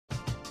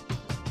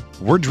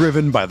We're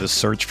driven by the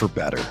search for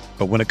better.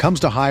 But when it comes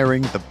to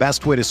hiring, the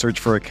best way to search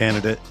for a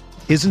candidate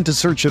isn't to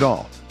search at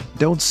all.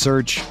 Don't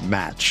search,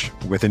 match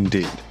with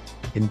Indeed.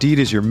 Indeed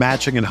is your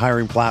matching and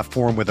hiring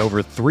platform with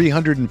over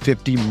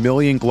 350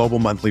 million global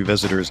monthly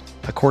visitors,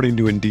 according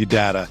to Indeed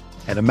data,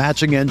 and a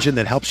matching engine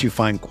that helps you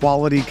find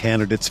quality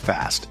candidates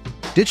fast.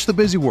 Ditch the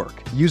busy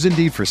work. Use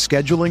Indeed for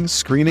scheduling,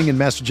 screening, and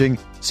messaging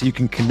so you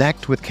can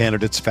connect with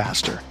candidates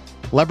faster.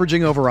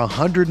 Leveraging over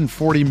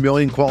 140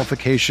 million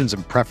qualifications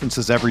and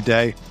preferences every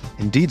day,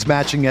 Indeed's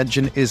matching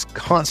engine is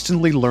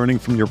constantly learning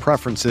from your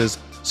preferences,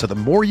 so the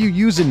more you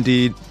use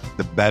Indeed,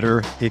 the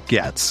better it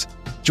gets.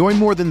 Join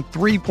more than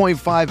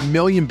 3.5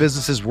 million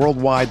businesses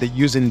worldwide that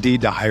use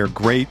Indeed to hire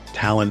great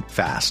talent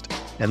fast.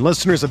 And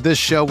listeners of this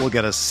show will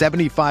get a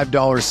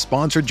 $75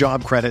 sponsored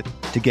job credit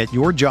to get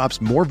your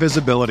jobs more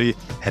visibility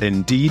at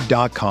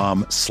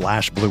Indeed.com/Blue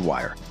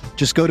Wire.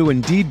 Just go to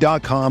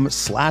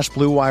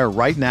Indeed.com/Blue Wire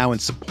right now and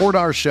support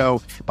our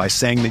show by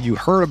saying that you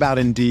heard about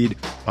Indeed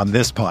on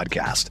this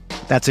podcast.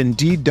 That's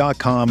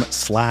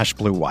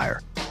Indeed.com/Blue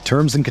Wire.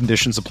 Terms and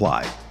conditions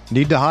apply.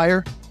 Need to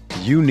hire?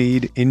 You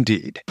need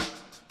Indeed.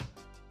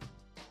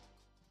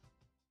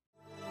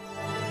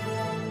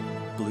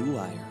 Blue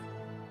Wire.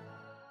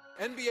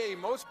 NBA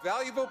Most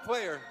Valuable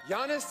Player,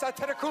 Giannis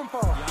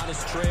Antetokounmpo.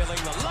 Giannis trailing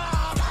the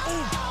lob.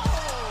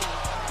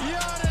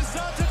 Giannis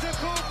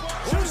Antetokounmpo.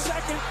 Who's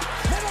second?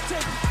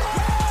 Middleton.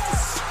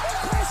 Yes!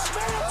 Chris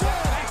Middleton.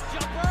 Back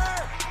jumper.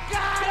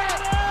 Got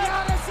it.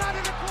 Giannis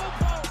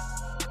Antetokounmpo.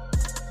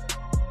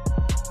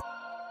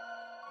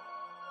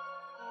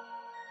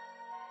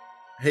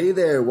 Hey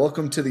there,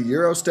 welcome to the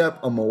Eurostep,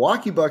 a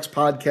Milwaukee Bucks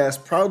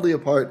podcast, proudly a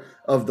part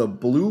of the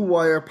Blue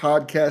Wire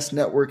Podcast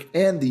Network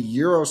and the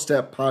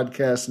Eurostep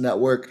Podcast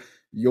Network,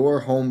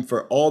 your home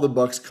for all the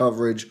Bucks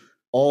coverage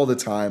all the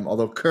time.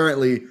 Although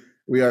currently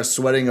we are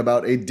sweating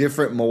about a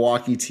different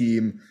Milwaukee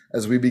team.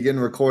 As we begin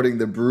recording,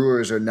 the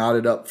Brewers are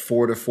knotted up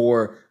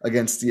 4-4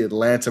 against the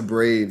Atlanta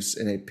Braves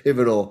in a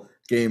pivotal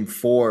Game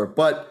 4.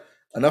 But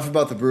enough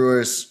about the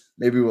Brewers.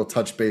 Maybe we'll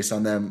touch base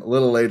on them a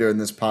little later in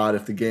this pod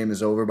if the game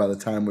is over by the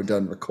time we're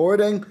done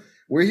recording.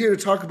 We're here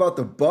to talk about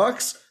the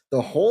Bucks,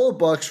 the whole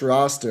Bucks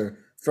roster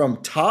from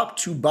top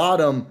to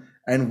bottom,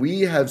 and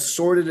we have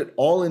sorted it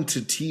all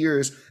into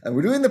tiers. And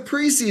we're doing the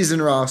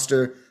preseason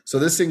roster, so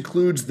this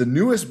includes the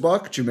newest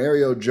Buck,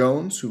 Jemerrio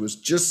Jones, who was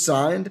just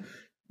signed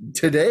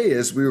today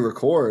as we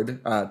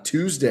record,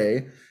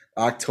 Tuesday,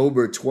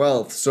 October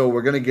 12th. So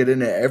we're going to get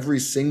into every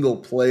single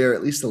player,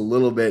 at least a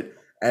little bit,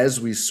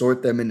 as we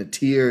sort them into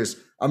tiers.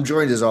 I'm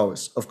joined, as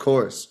always, of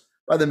course,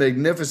 by the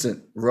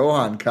magnificent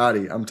Rohan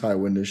Kadi. I'm Ty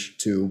Windish,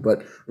 too.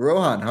 But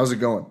Rohan, how's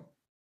it going?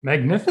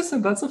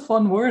 Magnificent. That's a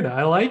fun word.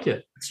 I like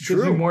it. It's Gives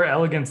true. me more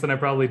elegance than I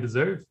probably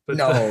deserve. But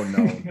No.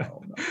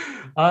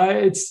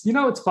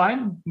 It's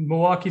fine.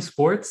 Milwaukee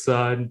sports.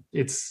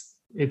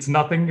 It's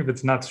nothing if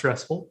it's not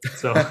stressful.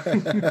 So,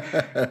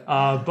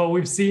 but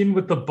we've seen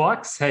with the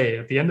Bucks. Hey,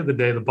 at the end of the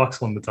day, the Bucks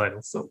won the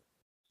title. So.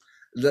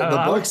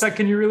 How upset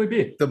can you really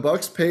be? The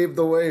Bucks paved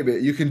the way,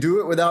 but you can do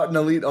it without an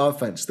elite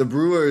offense. The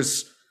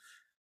Brewers,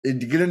 you're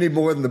going to need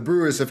more than the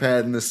Brewers have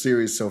had in this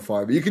series so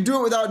far, but you can do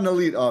it without an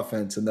elite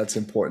offense, and that's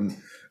important.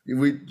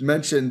 We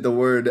mentioned the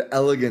word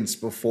elegance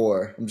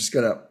before. I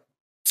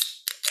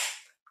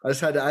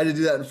had to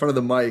do that in front of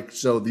the mic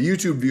so the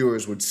YouTube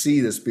viewers would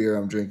see this beer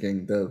I'm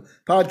drinking. The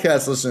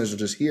podcast listeners will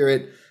just hear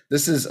it.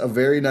 This is a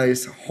very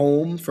nice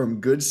home from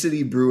Good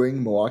City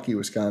Brewing, Milwaukee,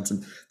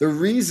 Wisconsin. The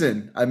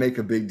reason I make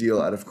a big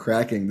deal out of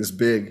cracking this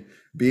big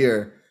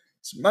beer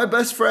is my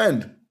best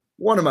friend,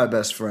 one of my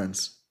best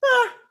friends.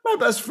 My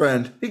best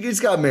friend.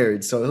 He's got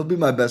married, so he'll be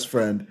my best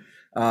friend.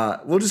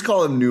 We'll just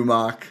call him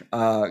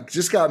Numak.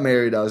 Just got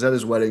married. I was at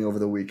his wedding over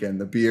the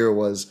weekend. The beer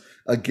was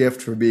a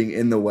gift for being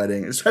in the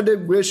wedding. I just had to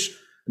wish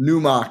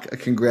Numak a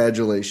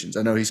congratulations.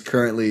 I know he's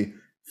currently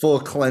full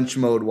clench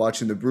mode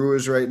watching the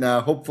Brewers right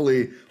now.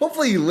 Hopefully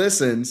he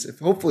listens.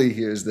 Hopefully he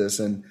hears this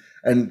and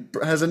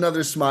has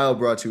another smile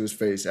brought to his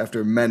face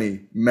after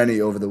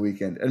many over the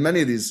weekend. And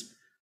many of these,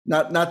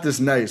 not this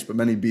nice, but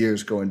many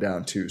beers going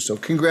down too. So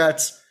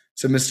congrats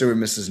to Mr.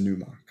 and Mrs.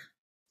 Numak.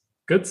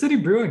 Good City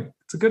Brewing.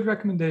 It's a good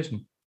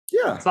recommendation.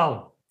 Yeah.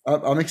 Solid.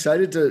 I'm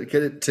excited to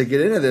get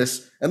into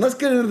this. And let's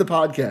get into the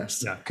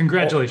podcast. Yeah.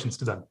 Congratulations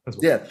to them as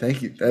well. Yeah,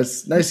 thank you.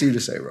 That's nice of you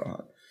to say,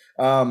 Rohan.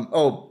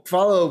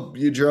 Follow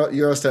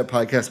Eurostep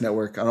Podcast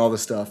Network on all the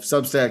stuff.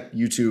 Substack,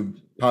 YouTube,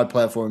 pod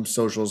platforms,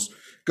 socials.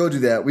 Go do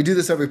that. We do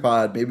this every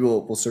pod. Maybe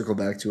we'll circle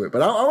back to it.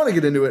 But I want to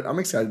get into it. I'm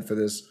excited for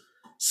this.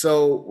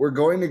 So we're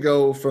going to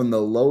go from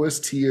the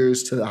lowest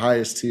tiers to the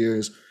highest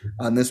tiers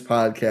on this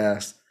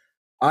podcast.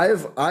 I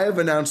have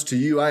announced to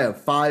you I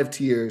have 5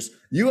 tiers.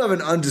 You have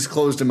an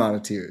undisclosed amount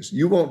of tiers.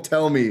 You won't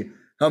tell me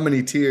how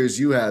many tiers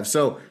you have.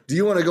 So do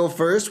you want to go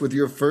first with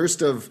your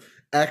first of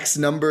X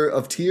number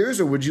of tiers,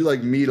 or would you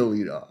like me to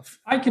lead off?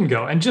 I can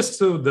go. And just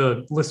so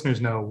the listeners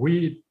know,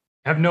 we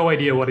have no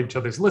idea what each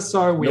other's lists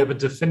are. We have a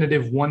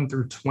definitive 1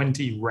 through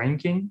 20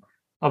 ranking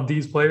of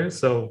these players.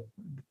 So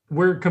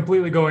we're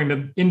completely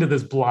going into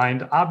this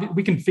blind.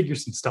 We can figure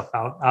some stuff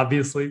out,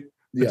 obviously,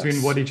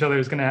 between what each other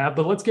is going to have.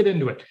 But let's get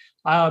into it.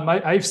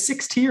 I have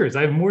 6 tiers.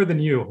 I have more than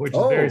you, which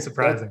is very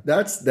surprising.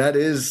 That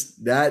is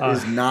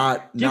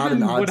not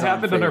given an what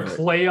happened in our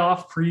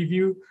playoff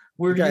preview,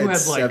 where you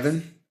had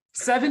like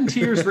 7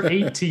 tiers for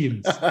 8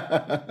 teams,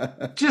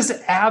 just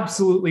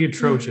absolutely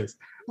atrocious.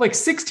 Like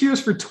 6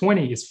 tiers for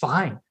 20 is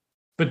fine,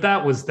 but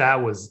that was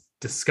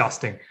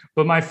disgusting.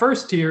 But my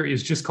first tier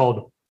is just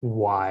called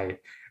Why.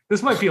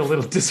 This might be a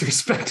little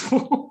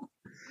disrespectful.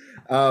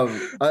 I'm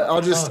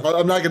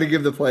not going to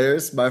give the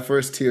players. My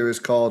first tier is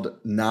called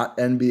Not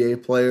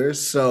NBA Players.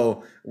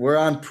 So we're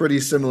on pretty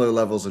similar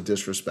levels of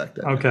disrespect.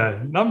 Okay.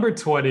 Number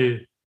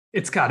 20,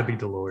 it's got to be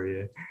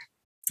Delorier.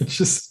 It's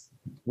just.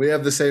 We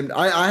have the same.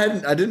 I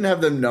didn't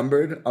have them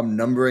numbered. I'm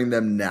numbering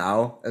them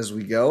now as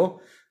we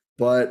go.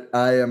 But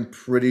I am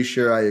pretty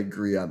sure I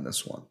agree on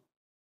this one.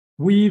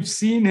 We've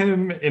seen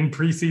him in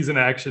preseason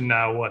action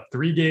now,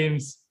 3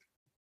 games?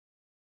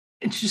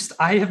 It's just,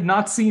 I have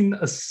not seen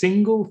a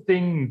single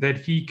thing that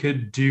he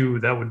could do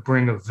that would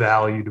bring a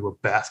value to a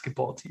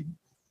basketball team.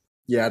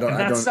 Yeah, I don't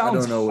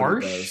know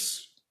harsh, what it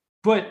does.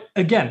 But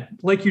again,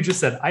 like you just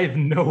said, I have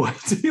no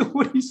idea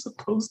what he's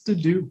supposed to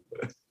do.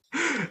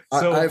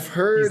 So I've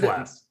heard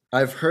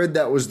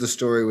that was the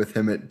story with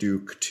him at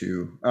Duke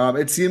too.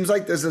 It seems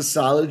like there's a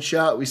solid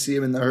shot we see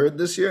him in the herd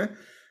this year.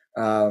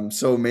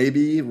 So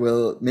maybe he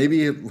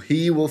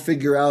will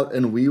figure out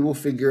and we will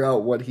figure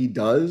out what he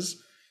does.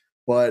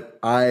 But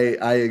I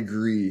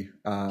agree.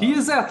 He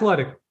is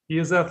athletic.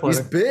 He's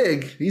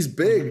big. He's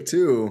big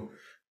too,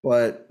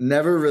 but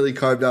never really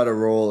carved out a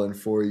role in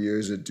 4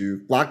 years at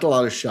Duke. Blocked a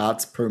lot of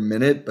shots per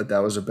minute, but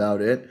that was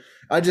about it.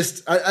 I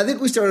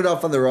think we started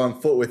off on the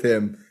wrong foot with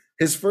him.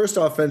 His first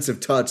offensive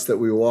touch that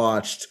we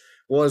watched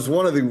was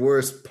one of the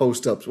worst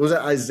post-ups. Was it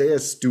Isaiah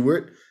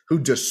Stewart who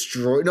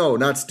destroyed? No,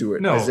 not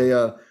Stewart. No.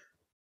 Isaiah.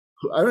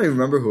 I don't even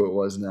remember who it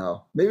was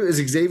now. Maybe it was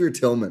Xavier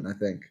Tillman, I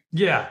think.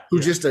 Yeah. Who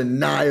just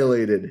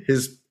annihilated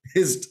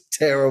his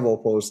terrible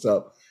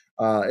post-up.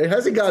 It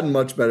hasn't gotten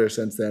much better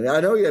since then. I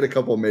know he had a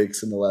couple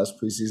makes in the last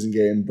preseason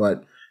game,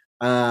 but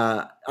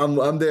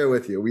I'm there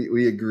with you.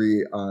 We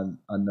agree on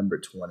number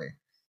 20.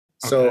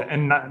 So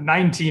and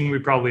 19 we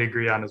probably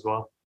agree on as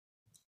well.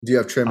 Do you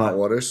have Tremont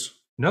Waters?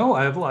 No,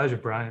 I have Elijah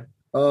Bryant.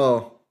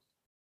 Oh.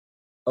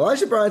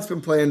 Elijah Bryant's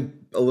been playing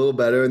a little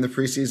better in the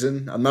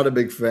preseason. I'm not a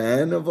big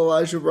fan of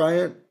Elijah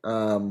Bryant,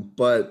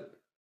 but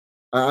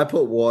I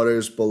put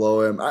Waters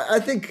below him. I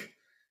think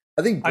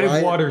Bryant, I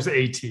have Waters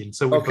 18.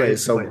 So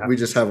we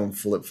just have them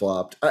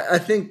flip-flopped. I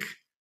think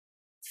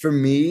for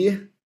me,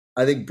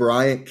 I think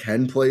Bryant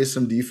can play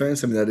some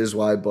defense. I mean, that is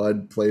why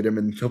Bud played him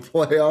in the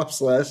playoffs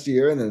last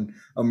year in an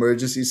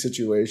emergency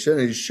situation.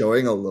 And he's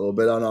showing a little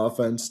bit on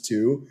offense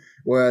too.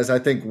 Whereas I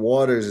think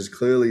Waters is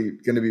clearly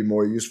going to be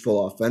more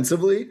useful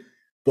offensively,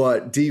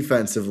 but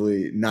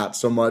defensively, not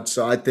so much.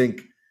 So I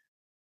think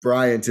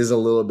Bryant is a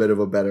little bit of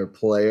a better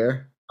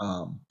player.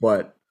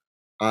 But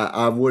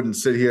I wouldn't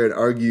sit here and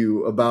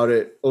argue about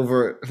it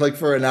over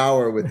for an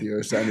hour with you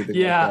or anything like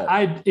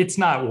that. It's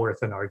not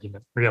worth an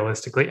argument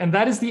realistically. And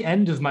that is the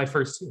end of my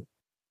first two.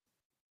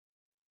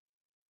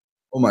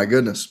 Oh my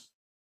goodness.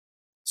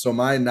 So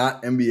my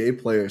not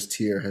NBA players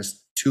tier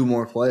has 2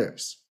 more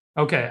players.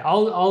 Okay,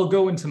 I'll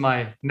go into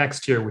my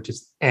next tier, which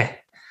is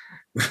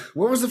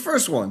What was the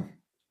first one?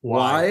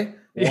 Why?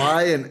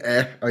 Why and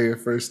are your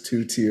first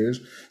 2 tiers.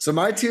 So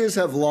my tiers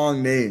have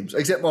long names,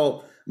 except,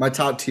 my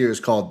top tier is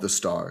called the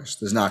Stars.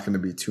 There's not going to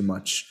be too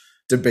much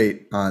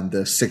debate on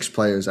the 6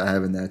 players I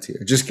have in that tier.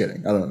 Just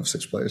kidding. I don't have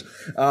 6 players.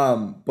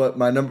 But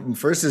my number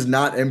first is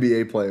not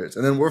NBA players.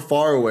 And then we're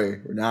far away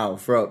now.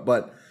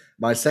 But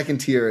my second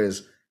tier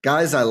is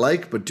guys I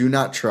like but do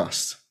not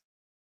trust.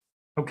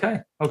 Okay.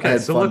 I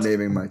had fun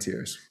naming my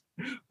tiers.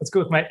 Let's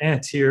go with my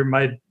tier.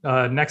 My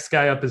next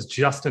guy up is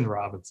Justin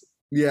Robinson.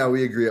 Yeah,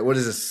 we agree. What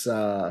is this?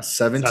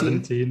 17?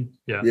 17.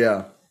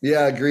 Yeah.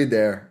 Yeah, agreed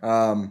there.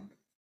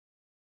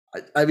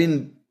 I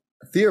mean,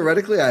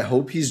 theoretically, I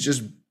hope he's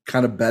just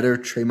kind of better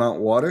Tremont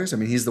Waters. I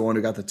mean, he's the one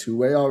who got the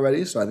 2-way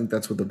already, so I think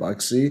that's what the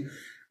Bucks see.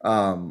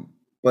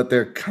 But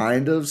they're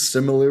kind of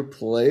similar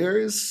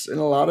players in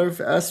a lot of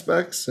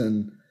aspects,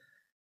 and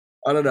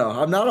I don't know.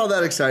 I'm not all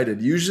that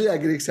excited. Usually I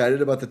get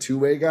excited about the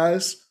 2-way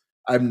guys.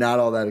 I'm not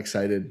all that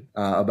excited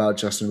about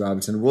Justin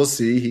Robinson. We'll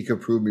see. He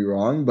could prove me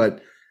wrong, but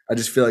I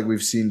just feel like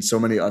we've seen so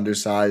many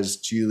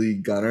undersized G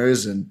League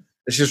gunners, and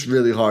it's just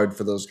really hard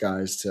for those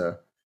guys to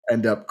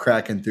end up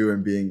cracking through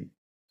and being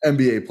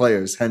NBA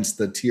players, hence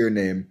the tier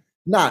name,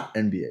 not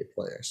NBA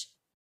players.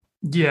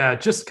 Yeah,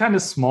 just kind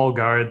of small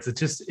guards.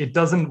 It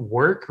doesn't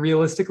work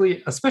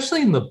realistically,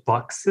 especially in the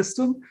Bucks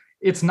system.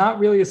 It's not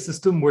really a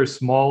system where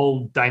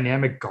small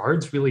dynamic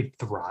guards really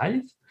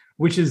thrive,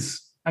 which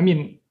is, I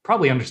mean,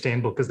 probably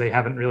understandable because they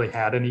haven't really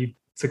had any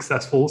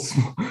successful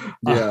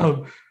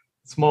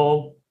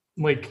small,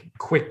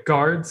 quick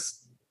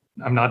guards.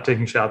 I'm not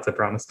taking shots, I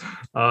promise.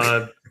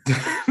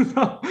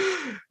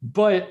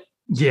 But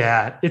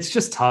yeah, it's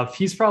just tough.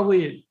 He's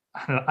probably,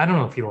 I don't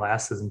know if he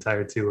lasts his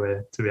entire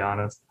 2-way, to be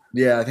honest.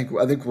 Yeah, I think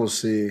we'll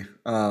see.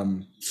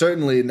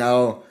 Certainly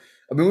now,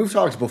 I mean, we've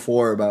talked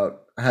before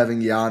about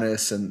having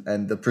Giannis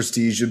and the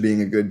prestige of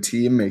being a good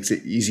team makes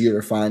it easier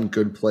to find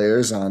good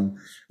players on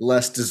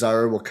less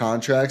desirable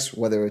contracts,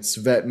 whether it's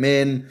vet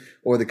min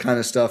or the kind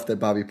of stuff that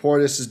Bobby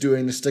Portis is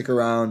doing to stick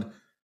around,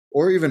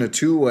 or even a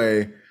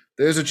two-way.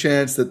 There's a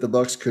chance that the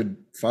Bucks could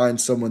find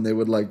someone they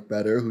would like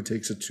better who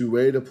takes a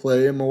two-way to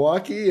play in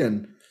Milwaukee.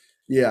 And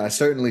yeah, I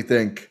certainly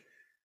think,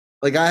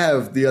 like, I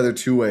have the other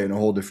two-way in a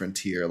whole different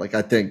tier. Like,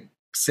 I think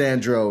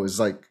Sandro is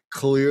like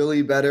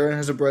clearly better and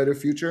has a brighter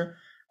future.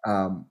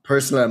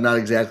 Personally, I'm not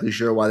exactly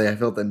sure why they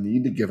felt the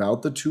need to give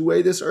out the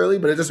two-way this early,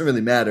 but it doesn't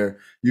really matter.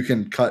 You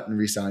can cut and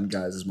re-sign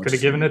guys as much. Could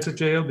have given it to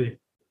JLB.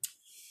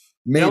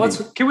 Maybe. Yeah,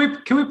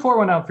 can we pour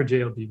one out for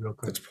JLB real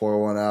quick? Let's pour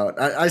one out.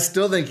 I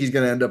still think he's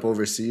going to end up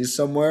overseas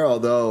somewhere,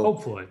 although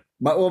hopefully.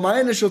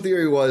 My initial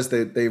theory was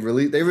that they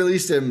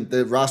released him.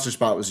 The roster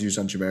spot was used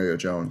on Jamario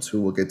Jones,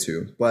 who we'll get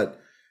to. But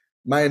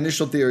my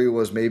initial theory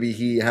was maybe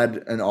he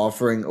had an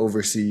offering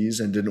overseas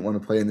and didn't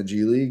want to play in the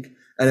G League.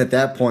 And at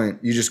that point,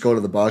 you just go to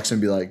the Bucks and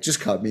be like,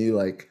 just cut me.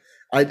 Like,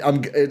 I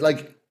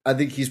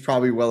think he's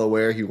probably well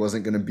aware he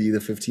wasn't going to be the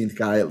 15th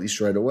guy, at least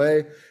right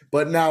away.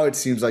 But now it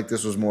seems like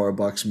this was more a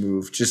Bucks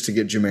move just to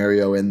get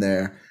Jamario in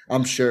there.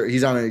 I'm sure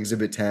he's on an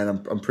Exhibit 10.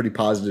 I'm pretty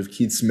positive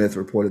Keith Smith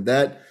reported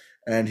that.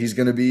 And he's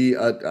going to be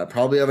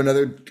probably have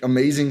another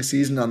amazing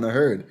season on the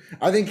Herd.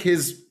 I think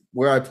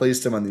where I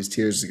placed him on these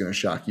tiers is going to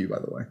shock you, by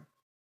the way.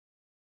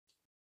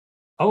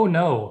 Oh,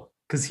 no.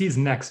 Because he's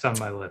next on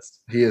my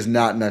list. He is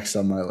not next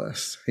on my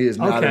list. He is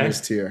not in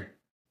his tier.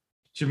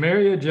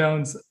 Jamario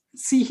Jones.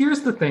 See,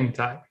 here's the thing,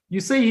 Ty.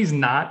 You say he's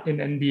not in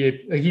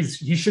NBA.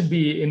 He should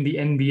be in the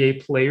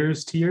NBA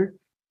players tier.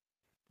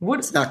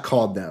 It's not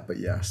called that, but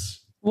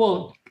yes.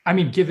 Well, I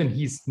mean, given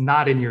he's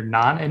not in your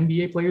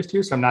non-NBA players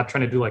tier, so I'm not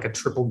trying to do like a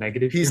triple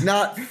negative. He's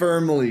not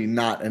firmly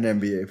not an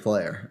NBA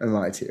player in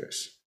my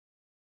tiers.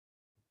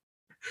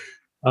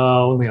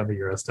 Only on the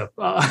Euro stuff.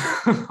 But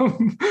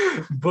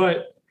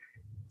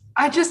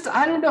I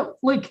don't know.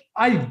 Like,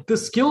 the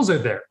skills are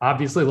there.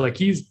 Obviously, like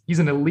he's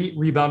an elite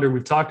rebounder.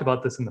 We've talked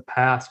about this in the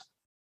past.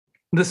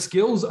 The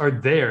skills are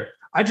there.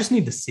 I just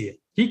need to see it.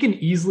 He can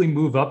easily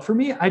move up for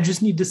me. I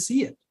just need to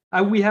see it.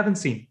 We haven't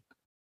seen it.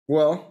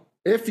 Well,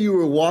 if you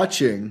were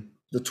watching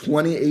the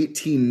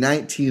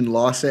 2018-19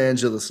 Los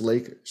Angeles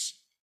Lakers,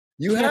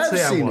 you have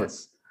seen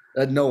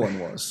it. No one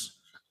was.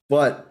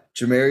 But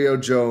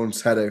Jamario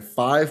Jones had a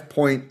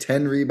 5-point,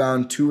 10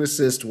 rebound, 2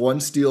 assist, 1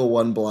 steal,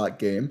 1 block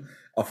game.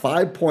 A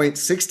 5-point,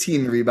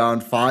 16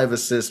 rebound, 5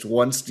 assist,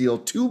 1 steal,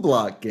 2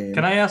 block game.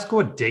 Can I ask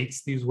what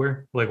dates these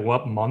were? Like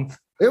what month?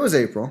 It was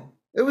April.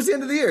 It was the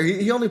end of the year.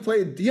 He only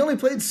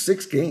played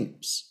 6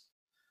 games.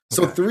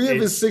 So 3 of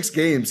his 6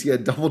 games, he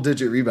had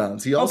double-digit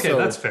rebounds. Okay,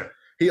 that's fair.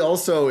 He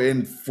also,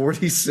 in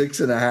 46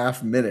 and a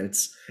half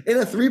minutes, in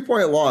a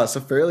 3-point loss,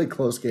 a fairly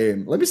close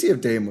game. Let me see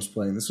if Dame was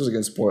playing. This was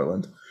against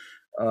Portland.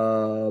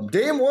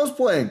 Dame was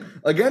playing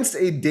against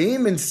a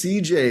Dame and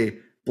CJ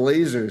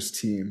Blazers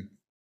team.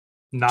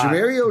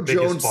 Jamario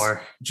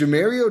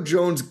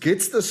Jones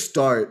gets the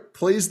start,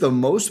 plays the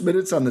most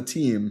minutes on the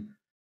team.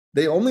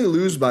 They only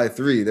lose by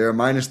 3. They're a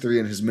 -3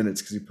 in his minutes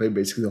because he played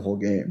basically the whole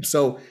game.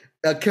 So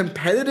a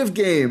competitive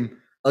game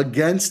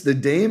against the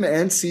Dame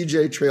and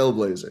CJ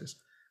Trailblazers.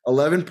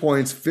 11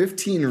 points,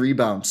 15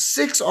 rebounds,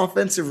 6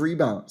 offensive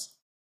rebounds.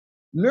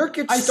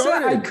 Nurkic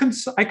started.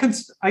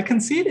 I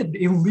conceded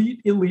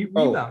elite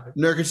rebounder.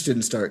 Nurkic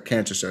didn't start.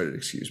 Cantor started,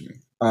 excuse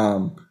me.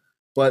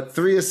 But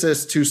 3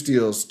 assists, 2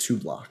 steals, 2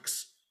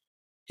 blocks.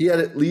 He had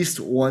at least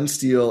 1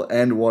 steal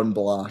and 1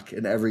 block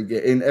in every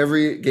game. In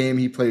every game,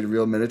 he played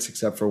real minutes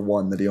except for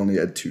 1 that he only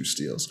had 2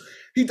 steals.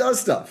 He does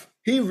stuff.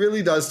 He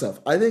really does stuff.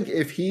 I think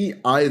if he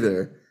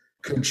either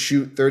could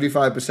shoot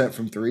 35%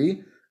 from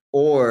 3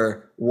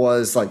 or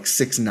was like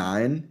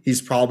 6'9", he's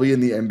probably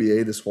in the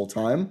NBA this whole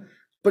time.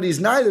 But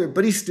he's neither.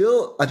 But he's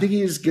still, I think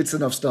he just gets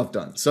enough stuff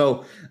done.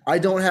 So I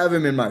don't have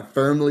him in my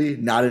firmly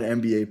not an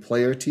NBA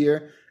player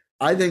tier.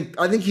 I think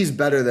he's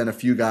better than a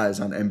few guys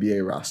on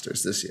NBA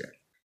rosters this year.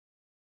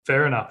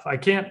 Fair enough. I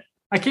can't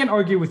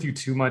argue with you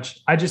too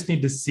much. I just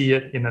need to see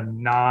it in a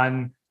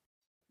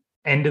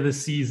non-end of the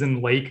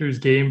season Lakers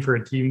game for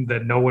a team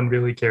that no one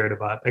really cared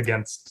about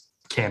against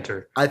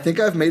Cantor. I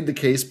think I've made the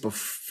case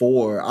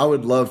before. I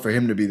would love for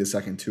him to be the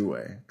second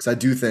two-way because I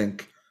do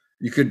think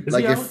you could.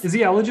 Is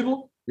he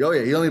eligible? Oh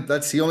yeah, he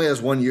only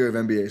has 1 year of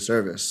NBA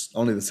service,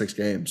 only the 6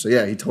 games. So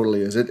yeah, he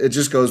totally is. It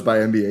just goes by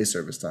NBA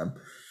service time.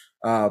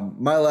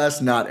 My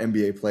last not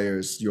NBA player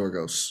is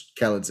Yorgos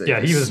Kalaitzakis.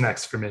 Yeah, he was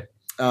next for me.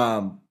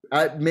 I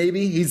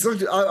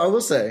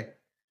will say,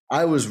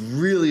 I was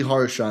really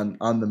harsh on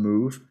the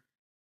move.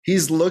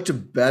 He's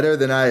looked better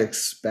than I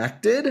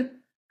expected.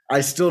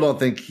 I still don't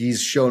think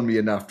he's shown me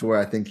enough to where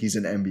I think he's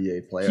an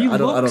NBA player. I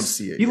don't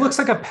see it. He looks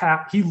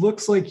like he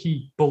looks like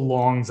he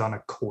belongs on a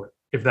court,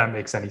 if that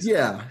makes any sense.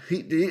 Yeah,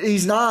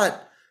 he's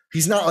not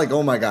like,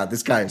 oh my God,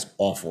 this guy is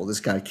awful. This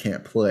guy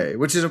can't play,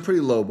 which is a pretty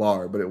low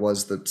bar, but it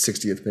was the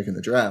 60th pick in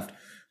the draft.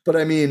 But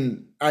I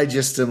mean, I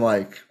just am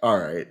like, all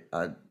right.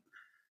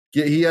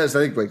 He has,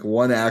 I think, like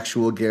 1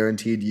 actual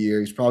guaranteed year.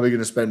 He's probably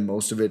going to spend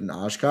most of it in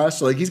Oshkosh.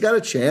 So like he's got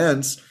a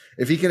chance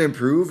if he can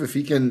improve, if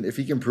he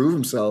can prove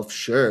himself,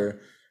 sure.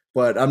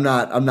 But I'm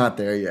not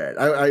there yet.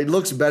 It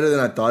looks better than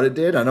I thought it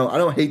did. I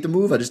don't hate the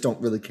move. I just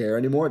don't really care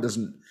anymore. It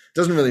doesn't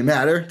really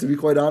matter, to be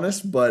quite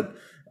honest. But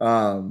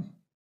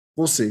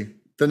we'll see.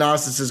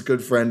 Thanasis is his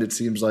good friend, it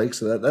seems like,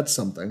 so that's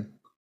something.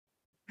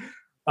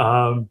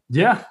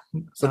 Yeah.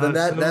 So then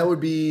that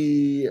would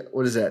be,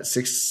 what is that?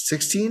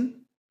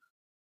 16?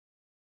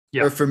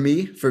 Yeah. Or for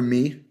me?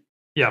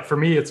 Yeah, for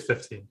me it's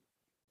 15.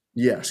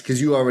 Yes,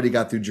 because you already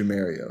got through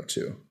Jamario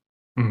too.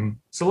 Mm-hmm.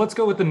 So let's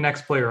go with the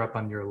next player up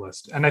on your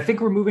list. And I think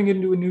we're moving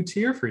into a new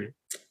tier for you.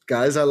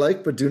 Guys I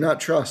like but do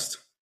not trust.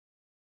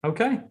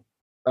 Okay.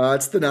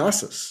 It's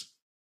Thanasis.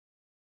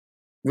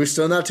 We're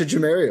still not to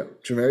Jamario.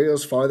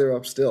 Jamario's farther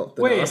up still.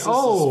 Wait,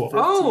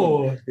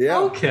 yeah.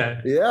 Okay.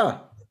 Yeah.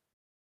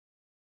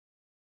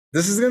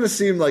 This is going to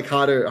seem like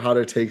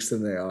hotter takes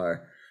than they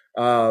are.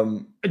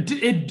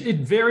 It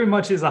very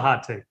much is a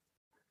hot take.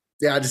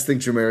 Yeah, I just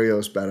think Jamario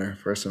is better,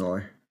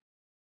 personally.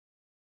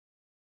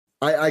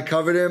 I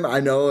covered him. I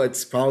know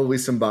it's probably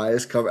some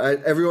bias.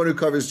 Everyone who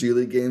covers G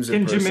League games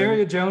Can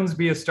Jamario Jones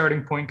be a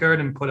starting point guard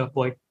and put up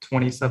like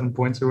 27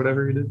 points or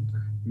whatever he did?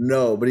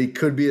 No, but he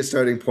could be a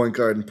starting point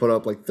guard and put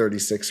up like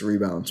 36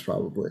 rebounds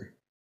probably.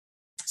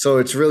 So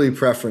it's really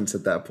preference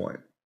at that point.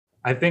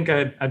 I think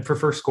I'd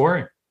prefer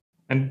scoring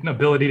and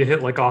ability to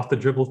hit like off the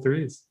dribble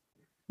threes.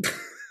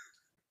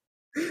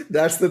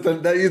 That's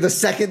the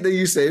second that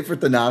you say for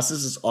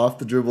Thanasis is off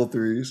the dribble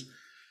threes.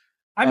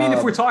 I mean,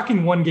 if we're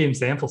talking one game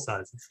sample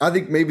sizes, I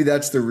think maybe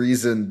that's the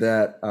reason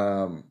that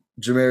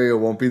Jamario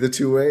won't be the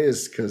two-way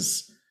is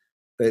because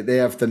they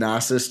have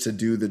Thanasis to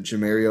do the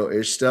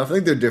Jamario-ish stuff. I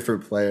think they're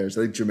different players.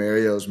 I think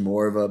Jamario is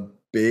more of a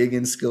big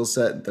in skill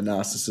set and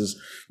Thanasis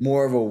is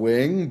more of a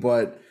wing,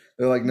 but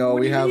they're like, no,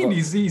 what we have.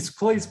 He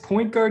plays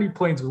point guard, he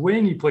plays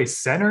wing, he plays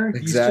center. Exactly.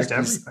 He's just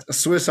everything. A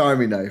Swiss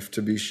Army knife,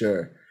 to be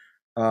sure.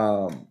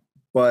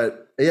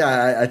 But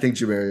yeah, I think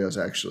Jamario is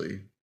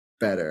actually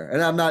better.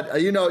 And I'm not,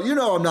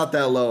 I'm not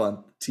that low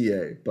on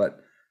TA,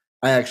 but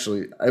I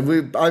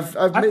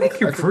think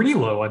you're pretty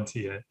low on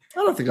TA. I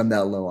don't think I'm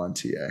that low on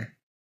TA.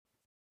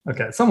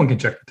 Okay, someone can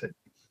check the tape.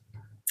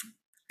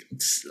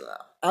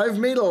 I've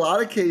made a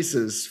lot of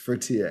cases for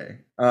TA.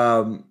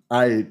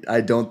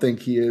 I don't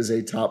think he is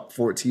a top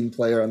 14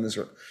 player on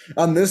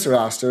this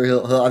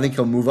roster. I think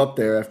he'll move up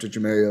there after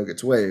Jamario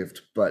gets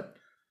waived, but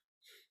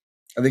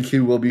I think he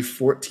will be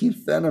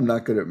 14th then. I'm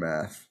not good at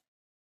math.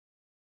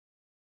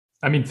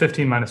 I mean,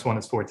 15 minus 1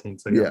 is 14.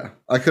 So yeah,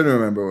 I couldn't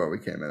remember what we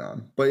came in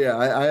on. But yeah,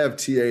 I have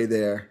TA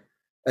there.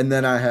 And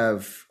then I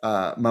have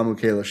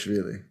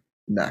Mamukelashvili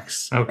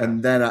next. Okay.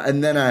 And then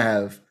I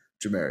have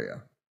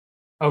Jamario.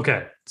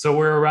 Okay. So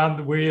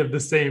we have the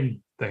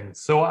same thing.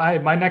 So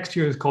my next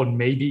tier is called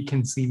Maybe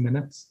Can See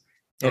Minutes.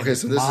 Okay,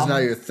 so this is now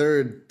your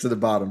third to the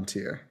bottom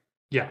tier.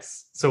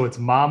 Yes. So it's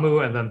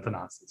Mamu and then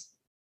Thanasis.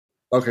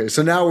 Okay,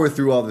 so now we're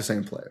through all the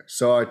same players.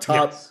 So our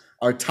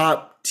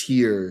top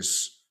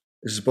tiers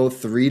is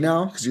both 3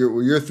 now because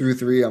you're through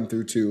 3, I'm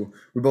through 2.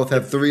 We both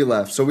have 3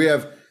 left. So we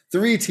have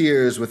 3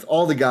 tiers with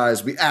all the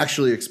guys we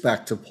actually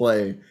expect to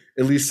play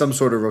at least some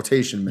sort of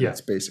rotation minutes,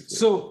 basically.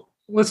 So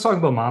let's talk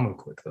about Mamu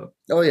quick though.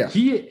 Oh yeah,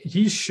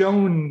 he's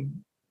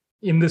shown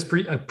in this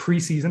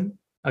preseason.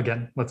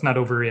 Again, let's not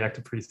overreact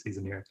to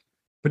preseason here,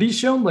 but he's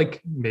shown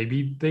like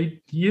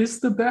maybe he is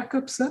the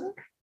backup center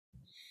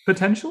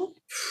potentially.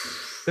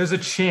 There's a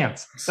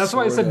chance. That's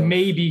why I said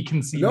maybe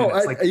concede. No,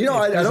 I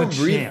don't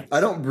breathe.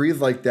 I don't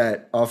breathe like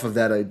that off of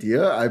that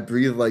idea. I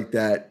breathe like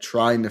that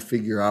trying to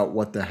figure out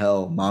what the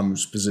hell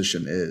Mamu's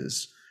position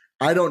is.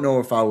 I don't know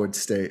if I would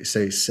say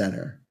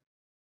center.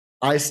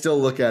 I still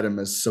look at him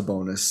as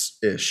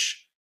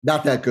Sabonis-ish.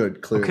 Not that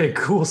good, clearly. Okay,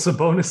 cool.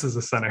 Sabonis is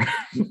a center.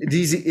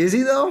 Is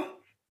he though?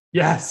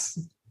 Yes.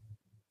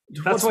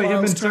 That's why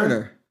him and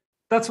Turner.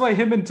 That's why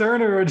him and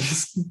Turner are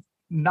just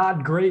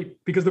not great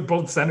because they're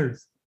both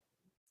centers.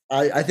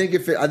 I think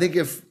if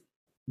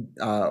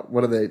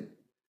what are they?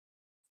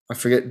 I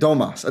forget.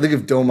 Domas. I think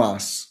if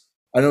Domas,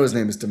 I know his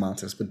name is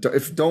Domantas, but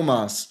if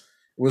Domas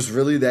was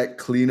really that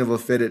clean of a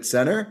fit at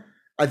center,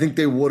 I think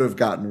they would have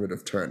gotten rid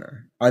of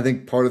Turner. I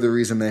think part of the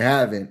reason they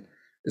haven't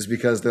is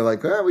because they're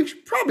like, well, we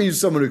should probably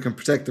use someone who can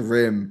protect the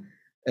rim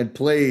and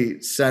play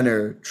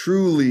center,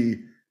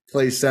 truly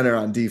play center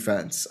on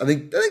defense. I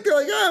think they're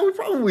like, we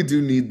probably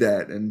do need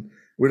that, and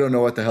we don't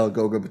know what the hell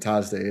Goga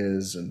Batazde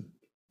is, and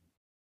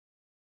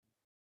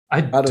I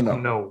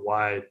don't know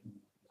why.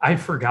 I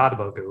forgot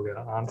about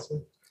Goga,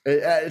 honestly.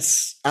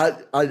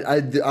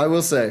 I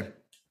will say,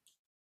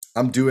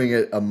 I'm doing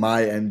it a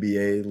my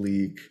NBA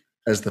league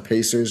as the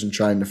Pacers and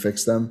trying to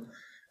fix them.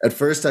 At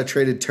first, I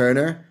traded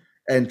Turner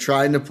and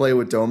trying to play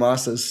with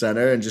Domas as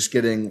center and just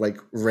getting like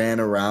ran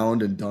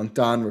around and dunked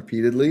on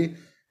repeatedly.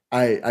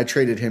 I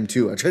traded him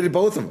too. I traded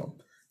both of them.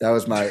 That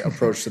was my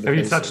approach to the Pacers.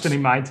 Have you touched any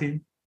my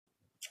team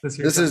this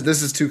year? This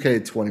is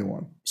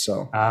 2K21.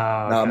 So no,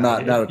 I'm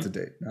not up to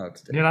date.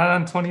 You're not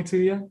on 22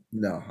 yet?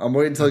 No, I'm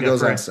waiting until it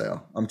goes on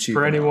sale. I'm cheap.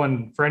 For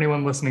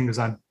anyone listening who's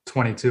on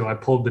 22, I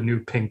pulled the new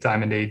Pink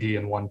Diamond AD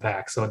in one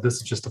pack, so this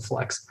is just a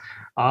flex.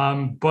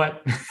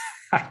 But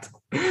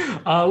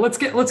Let's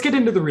get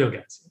into the real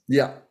guys.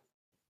 Yeah.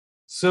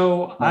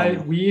 So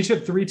we each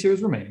have 3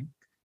 tiers remaining.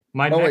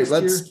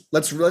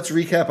 Let's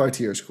recap our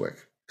tiers quick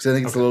because I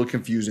think it's a little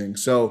confusing.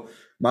 So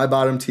my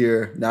bottom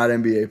tier, not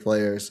NBA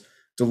players: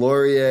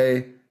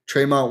 Delorier,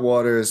 Tremont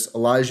Waters,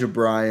 Elijah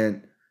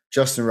Bryant,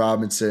 Justin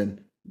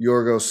Robinson,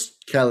 Yorgos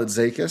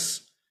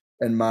Kalaitzakis.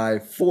 And my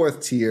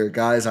 4th tier,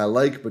 guys I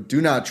like but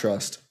do not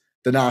trust: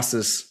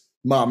 Thanasis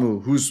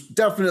Mamu, who's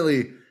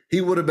definitely,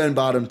 he would have been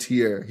bottom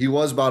tier. He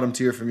was bottom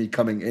tier for me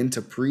coming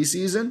into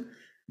preseason.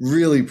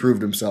 Really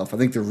proved himself. I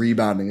think the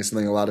rebounding is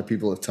something a lot of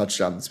people have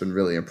touched on that's been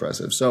really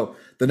impressive. So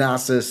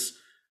Thanasis,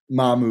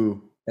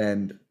 Mamu,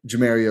 and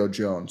Jamario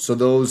Jones. So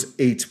those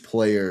 8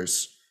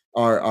 players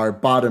are our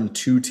bottom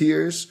 2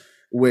 tiers,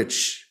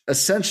 which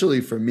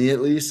essentially for me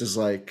at least is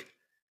like,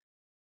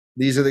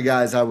 these are the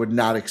guys I would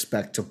not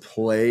expect to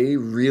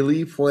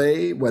really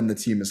play when the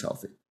team is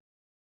healthy.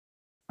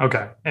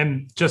 Okay.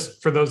 And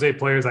just for those 8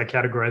 players, I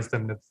categorized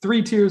them into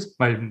 3 tiers.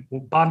 My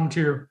bottom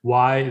tier,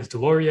 Y, is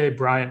Delorier,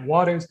 Bryant,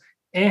 Waters.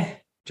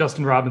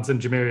 Justin Robinson,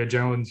 Jamario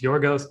Jones,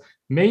 Yorgos.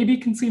 Maybe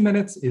can see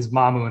minutes is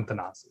Mamu and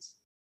Thanasis.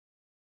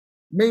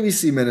 Maybe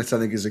see minutes, I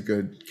think, is a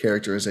good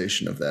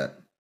characterization of that.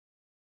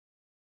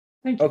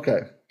 Thank you.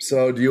 Okay.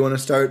 So do you want to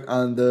start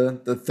on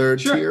the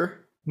 3rd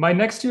tier? My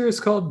next tier is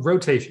called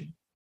rotation.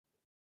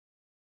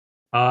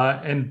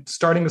 And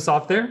starting us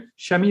off there,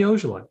 Semi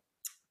Ojeleye.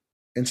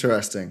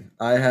 Interesting.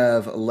 I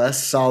have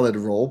less solid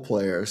role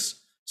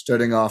players,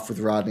 starting off with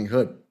Rodney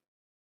Hood.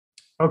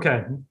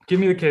 Okay. Give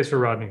me the case for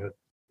Rodney Hood.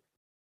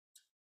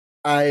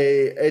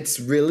 This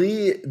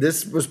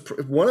was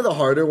one of the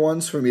harder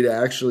ones for me to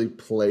actually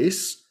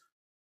place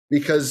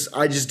because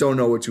I just don't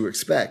know what to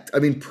expect. I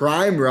mean,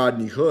 prime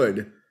Rodney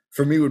Hood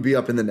for me would be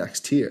up in the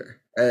next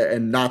tier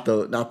and not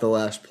the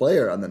last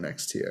player on the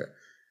next tier.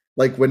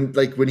 Like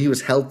when he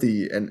was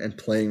healthy and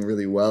playing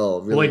really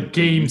well. Really like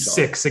game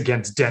 6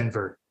 against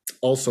Denver.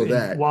 Also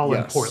that. While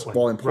in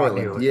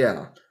Portland.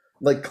 Yeah.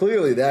 Like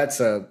clearly that's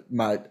I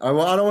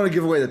don't want to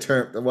give away the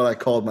term, what I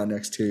called my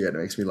next tier yet. It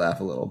makes me laugh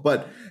a little,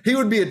 but he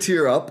would be a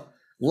tier up.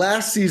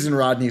 Last season,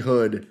 Rodney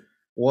Hood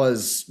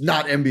was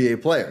not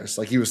NBA players.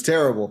 Like he was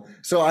terrible.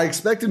 So I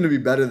expect him to be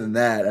better than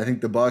that. I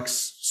think the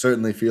Bucks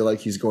certainly feel like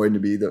he's going to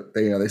be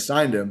they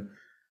signed him,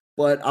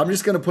 but I'm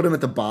just going to put him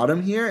at the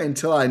bottom here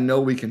until I know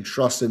we can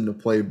trust him to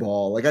play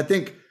ball. Like I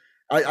think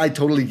I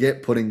totally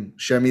get putting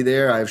Shemi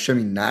there. I have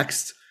Shemi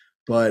next.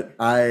 But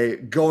I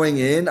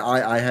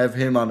have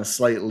him on a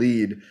slight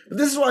lead. But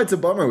this is why it's a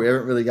bummer. We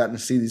haven't really gotten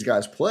to see these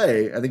guys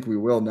play. I think we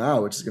will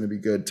now, which is going to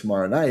be good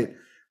tomorrow night.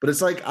 But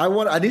it's like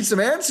I need some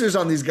answers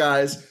on these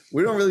guys.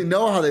 We don't really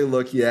know how they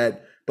look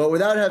yet. But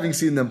without having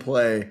seen them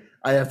play,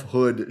 I have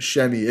Hood,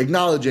 Shemi,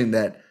 acknowledging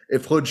that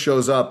if Hood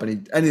shows up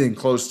and anything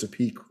close to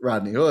peak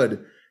Rodney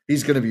Hood,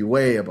 he's going to be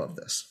way above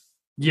this.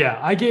 Yeah,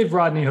 I gave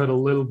Rodney Hood a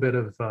little bit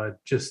of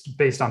just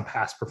based on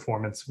past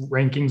performance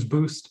rankings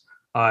boost.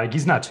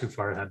 He's not too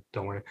far ahead,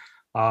 don't worry.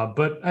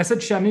 But I said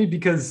Shemi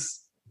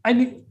because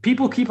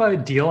people keep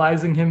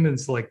idealizing him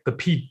as like the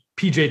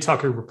PJ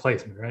Tucker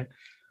replacement, right?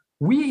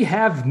 We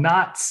have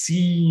not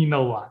seen a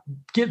lot.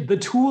 The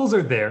tools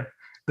are there.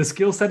 The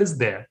skill set is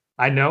there.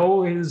 I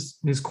know his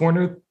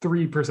corner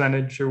 3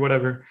 percentage or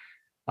whatever.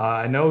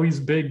 I know he's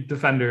a big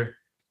defender.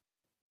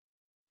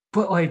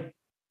 But like,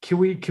 can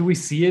we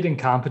see it in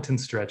competent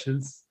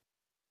stretches?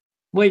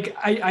 Like,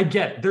 I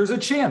get there's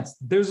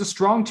a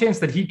strong chance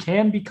that he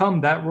can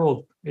become that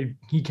role.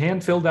 He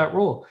can fill that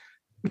role,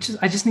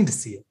 I just need to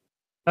see it.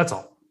 That's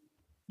all.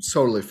 It's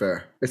totally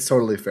fair. It's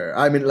totally fair.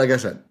 I mean, like I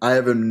said, I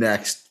have him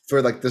next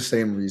for like the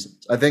same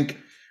reasons. I think,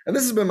 and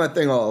this has been my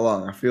thing all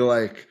along.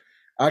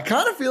 I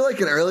kind of feel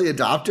like an early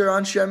adopter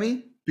on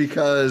Shemi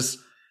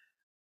because,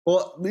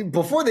 well,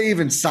 before they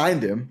even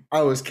signed him,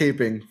 I was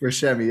caping for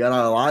Shemi on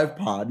our live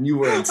pod, and you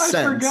were incensed.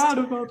 I forgot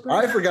about that.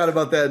 I forgot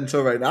about that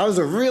until right now. I was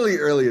a really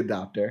early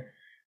adopter.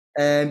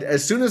 And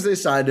as soon as they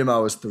signed him, I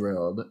was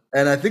thrilled.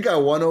 And I think I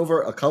won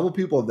over a couple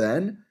people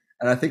then.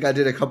 And I think I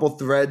did a couple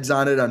threads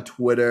on it on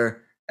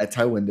Twitter at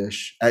Ty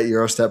Windish, at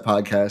Eurostep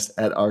Podcast,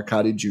 at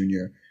Arkady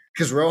Jr.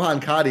 Because Rohan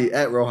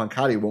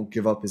Kadi won't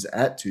give up his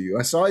 @ to you.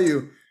 I saw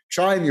you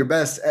trying your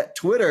best at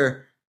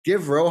Twitter.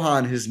 Give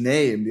Rohan his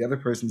name. The other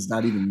person's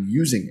not even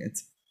using it.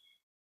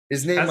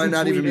 His name might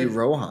not even be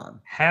Rohan.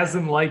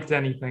 Hasn't liked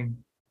anything.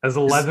 Has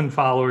 11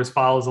 followers,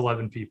 follows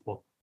 11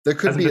 people. There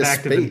could be a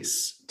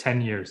space.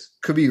 10 years.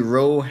 Could be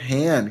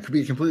Rohan. Could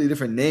be a completely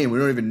different name. We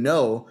don't even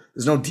know.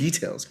 There's no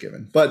details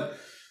given. But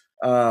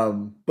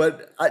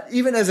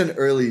even as an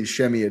early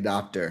Shemi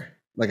adopter,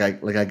 like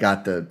I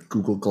got the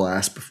Google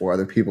Glass before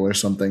other people or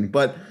something.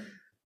 But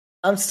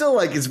I'm still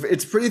like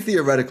it's pretty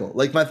theoretical.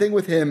 Like my thing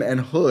with him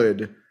and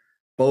Hood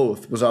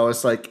both was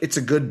always like it's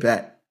a good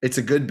bet. It's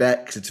a good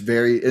bet because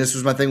this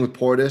was my thing with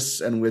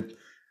Portis and with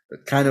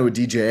kind of with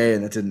DJA,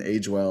 and that didn't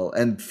age well.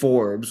 And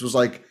Forbes was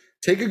like,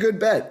 take a good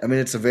bet. I mean,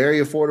 it's a very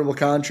affordable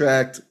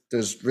contract.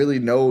 There's really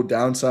no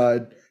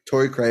downside.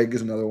 Torrey Craig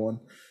is another one.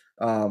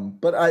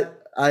 But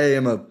I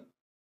am a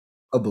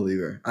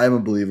believer. I am a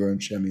believer in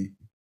Shemi.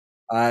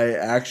 I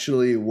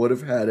actually would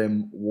have had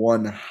him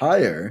one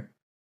higher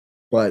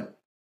but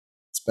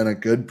it's been a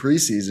good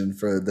preseason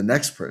for the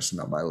next person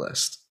on my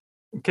list.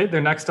 Okay,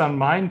 they're next on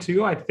mine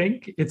too. I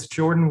think it's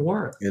Jordan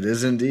Nwora. It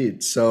is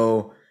indeed.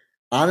 So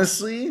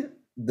honestly,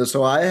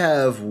 so I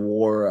have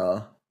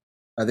Nwora.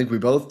 I think we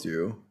both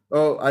do.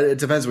 Oh, it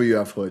depends where you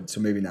have Hood, so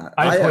maybe not.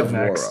 I have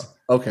Nwora.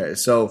 Okay,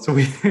 so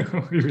we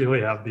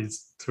really have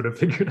these sort of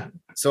figured out.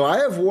 So I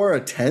have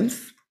Nwora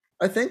 10th,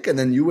 I think, and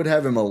then you would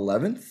have him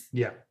 11th.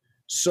 Yeah.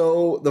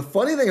 So the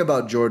funny thing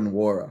about Jordan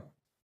Nwora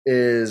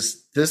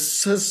is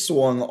this has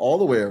swung all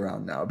the way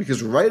around now,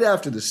 because right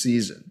after the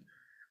season,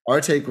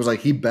 our take was like,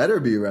 he better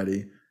be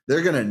ready.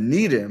 They're going to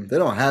need him. They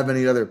don't have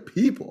any other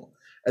people.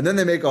 And then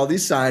they make all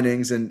these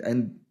signings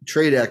and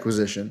trade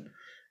acquisition.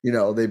 You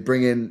know, they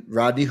bring in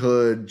Rodney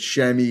Hood,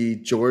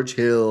 Shemi, George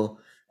Hill,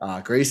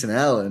 Grayson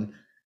Allen.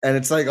 And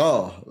it's like,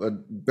 oh,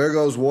 there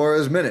goes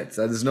Nwora's minutes.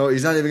 He's not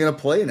even going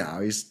to play now.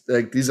 He's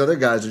like, these other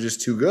guys are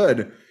just too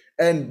good.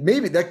 And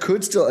maybe that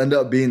could still end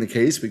up being the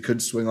case. We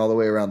could swing all the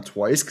way around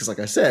twice because, like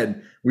I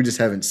said, we just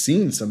haven't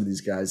seen some of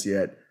these guys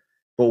yet.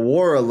 But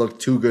Nwora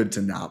looked too good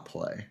to not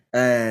play.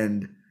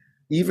 And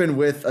even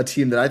with a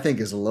team that I think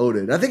is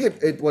loaded, I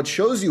think what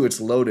shows you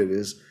it's loaded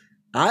is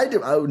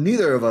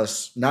neither of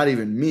us, not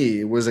even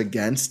me, was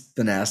against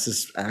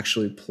Thanasis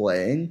actually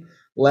playing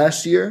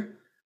last year.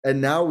 And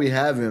now we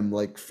have him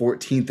like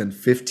 14th and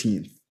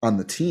 15th on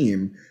the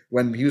team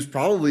when he was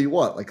probably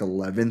like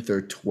 11th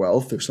or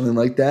 12th or something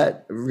like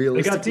that.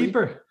 Realistically, they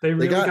got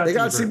deeper. They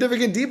got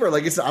significant deeper.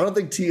 Like I don't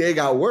think TA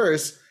got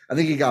worse. I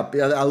think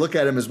I look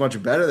at him as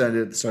much better than I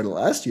did at the start of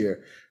last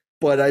year.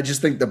 But I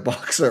just think the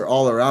Bucks are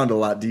all around a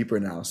lot deeper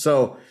now.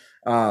 So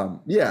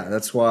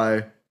that's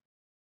why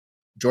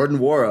Jordan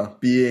Nwora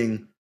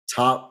being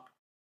top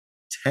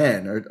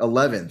 10 or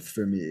 11th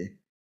for me.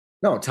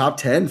 No, top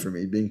 10 for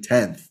me being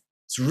 10th.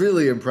 It's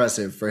really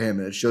impressive for him,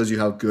 and it shows you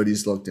how good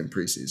he's looked in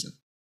preseason.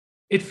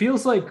 It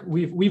feels like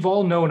we've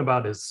all known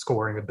about his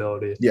scoring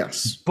ability.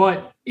 Yes.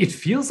 But it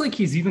feels like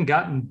he's even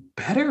gotten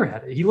better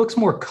at it. He looks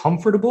more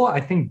comfortable.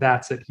 I think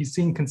that's it. He's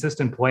seen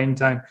consistent playing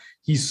time.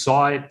 He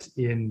saw it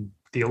in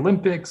the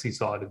Olympics. He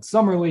saw it in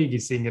Summer League.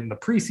 He's seeing it in the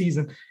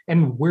preseason.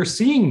 And we're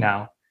seeing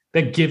now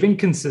that giving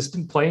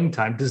consistent playing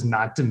time does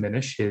not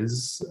diminish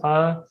his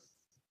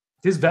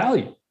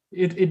value.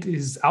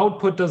 His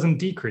output doesn't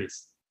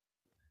decrease.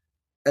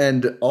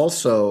 And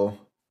also,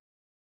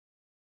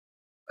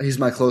 he's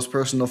my close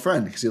personal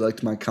friend because he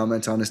liked my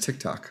comment on his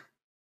TikTok.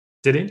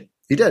 Did he?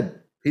 He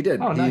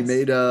did. Oh, nice.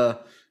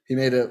 He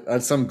made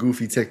some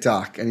goofy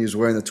TikTok, and he was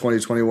wearing the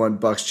 2021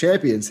 Bucks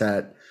champions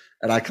hat.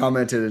 And I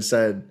commented and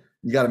said,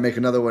 "You got to make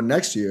another one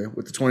next year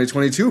with the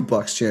 2022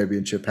 Bucks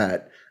championship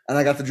hat." And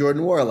I got the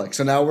Jordan Nwora look.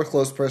 So now we're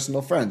close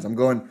personal friends. I'm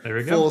going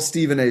full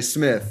Stephen A.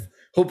 Smith.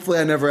 Hopefully,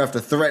 I never have to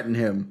threaten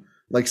him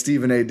like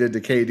Stephen A. did to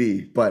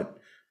KD, but.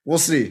 We'll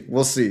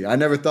see. I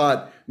never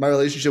thought my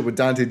relationship with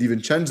Donte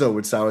DiVincenzo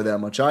would sour that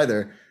much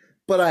either.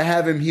 But I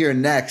have him here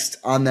next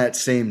on that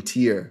same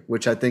tier,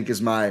 which I think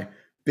is my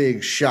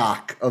big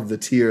shock of the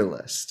tier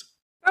list.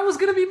 That was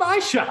going to be my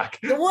shock.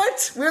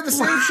 What? We have the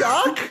same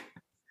shock?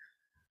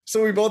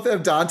 So we both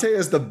have Donte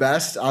as the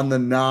best on the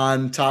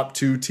non-top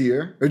 2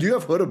 tier? Or do you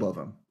have Hood above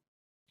him?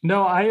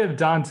 No, I have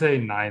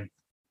Donte 9th.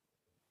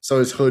 So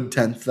is Hood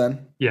 10th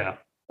then? Yeah.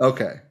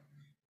 Okay.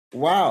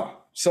 Wow.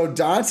 So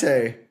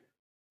Donte...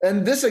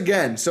 And this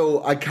again, so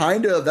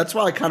that's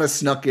why I kind of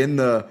snuck in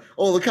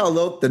look how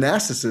low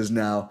Thanasis is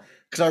now.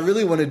 Because I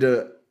really wanted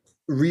to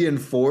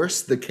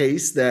reinforce the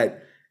case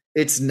that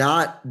it's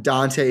not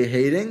Donte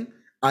hating.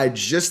 I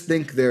just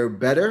think they're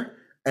better.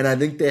 And I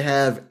think they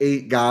have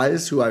 8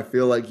 guys who I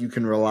feel like you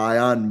can rely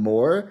on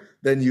more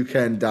than you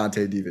can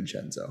Donte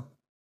DiVincenzo.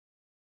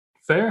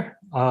 Fair.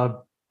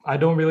 I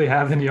don't really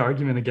have any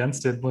argument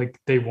against it. Like,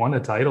 they won a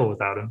title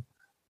without him.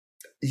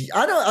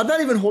 I'm not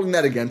even holding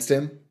that against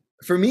him.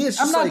 For me, it's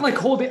just I'm not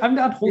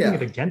holding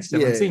it against him.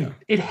 I'm saying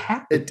it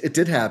happened. It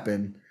did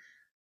happen.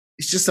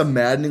 He's just a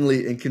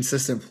maddeningly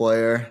inconsistent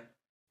player.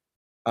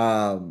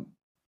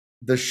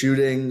 The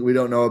shooting, we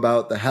don't know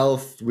about. The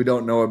health, we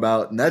don't know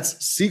about. And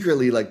that's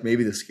secretly like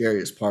maybe the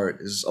scariest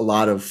part is a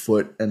lot of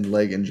foot and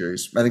leg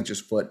injuries. I think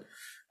just foot.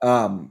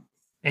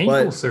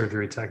 Ankle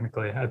surgery,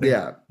 technically. I think.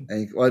 Yeah.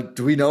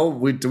 Do we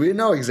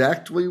know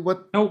exactly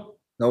what? Nope.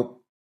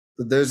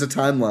 There's a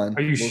timeline.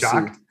 Are you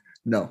shocked? See.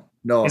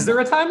 No. Is there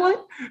a timeline?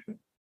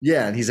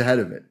 Yeah, and he's ahead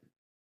of it.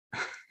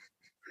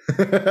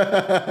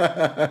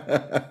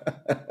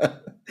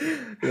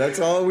 That's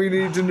all we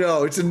need to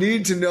know. It's a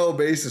need to know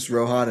basis,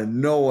 Rohan,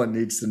 and no one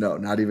needs to know,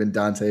 not even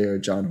Donte or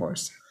John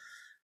Horst.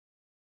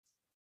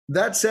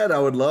 That said, I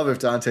would love if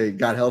Donte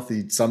got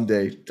healthy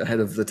someday ahead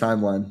of the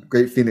timeline.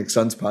 Great Phoenix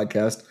Suns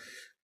podcast.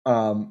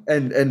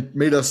 And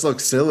made us look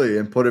silly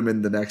and put him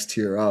in the next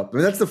tier up. I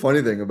mean, that's the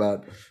funny thing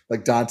about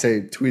like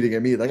Donte tweeting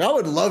at me. Like, I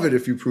would love it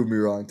if you prove me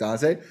wrong,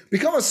 Donte.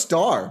 Become a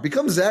star.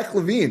 Become Zach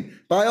LaVine.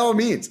 By all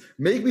means,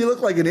 make me look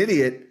like an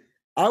idiot.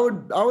 I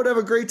would have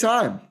a great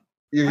time.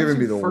 You're giving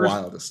me the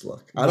wildest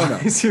look. I don't know.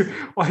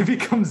 Why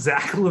become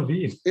Zach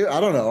LaVine? I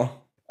don't know.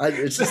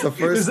 It's just the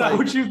first. Is that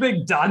what you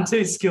think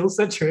Dante's skill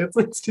set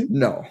translates to?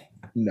 No.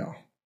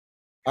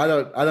 I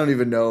don't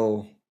even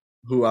know.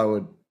 who I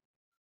would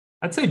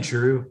I'd say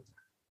Drew.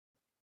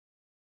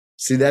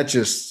 see.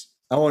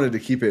 I wanted to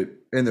keep it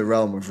in the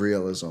realm of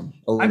realism.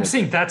 I'm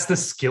saying that's the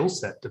skill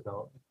set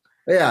development.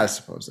 Yeah, I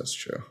suppose that's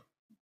true.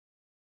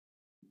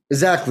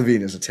 Zach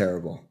LaVine is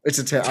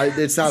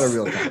it's not a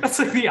real guy. That's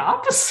like the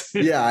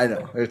opposite. Yeah, I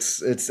know.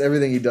 It's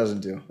everything he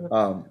doesn't do.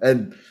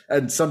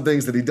 And some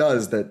things that he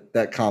does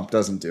that comp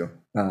doesn't do.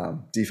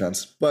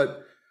 Defense.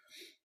 But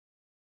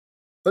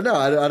no,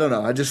 I don't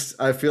know.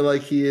 I feel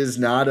like he is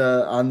not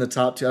on the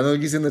top 2. I don't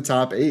think he's in the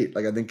top 8.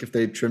 Like, I think if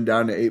they trim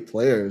down to 8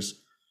 players,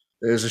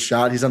 there's a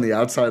shot he's on the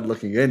outside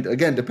looking in.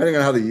 Again, depending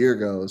on how the year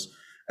goes.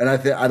 And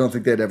I don't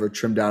think they'd ever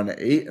trim down to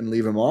 8 and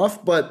leave him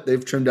off, but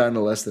they've trimmed down to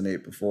less than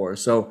 8 before.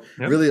 So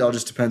Really all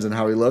just depends on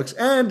how he looks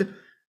and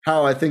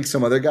how I think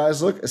some other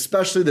guys look,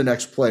 especially the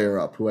next player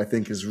up, who I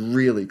think is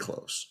really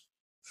close.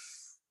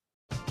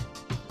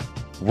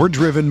 We're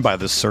driven by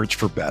the search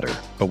for better.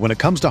 But when it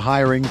comes to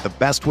hiring, the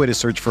best way to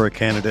search for a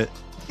candidate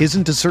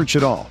isn't to search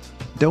at all.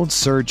 Don't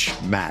search,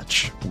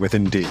 match with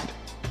Indeed.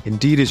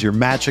 Indeed is your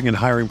matching and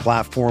hiring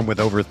platform with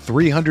over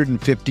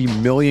 350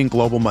 million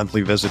global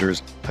monthly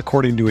visitors,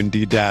 according to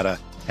Indeed data,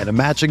 and a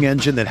matching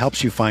engine that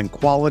helps you find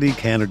quality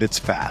candidates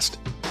fast.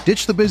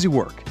 Ditch the busy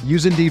work.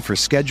 Use Indeed for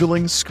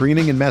scheduling,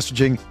 screening, and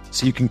messaging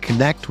so you can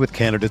connect with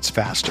candidates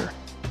faster.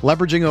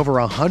 Leveraging over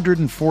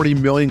 140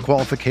 million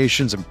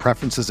qualifications and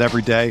preferences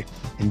every day,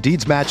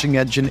 Indeed's matching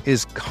engine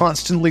is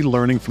constantly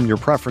learning from your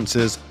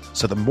preferences,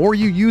 so the more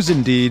you use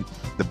Indeed,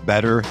 the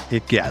better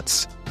it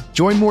gets.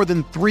 Join more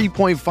than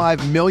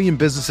 3.5 million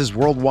businesses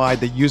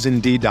worldwide that use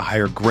Indeed to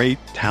hire great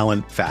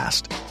talent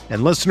fast.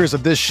 And listeners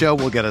of this show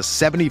will get a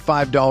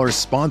 $75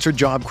 sponsored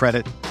job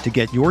credit to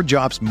get your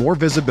jobs more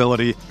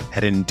visibility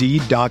at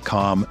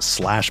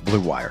Indeed.com/Blue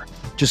Wire.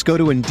 Just go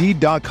to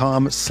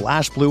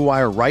Indeed.com/Blue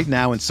Wire right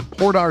now and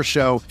support our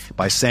show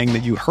by saying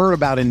that you heard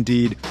about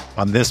Indeed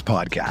on this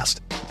podcast.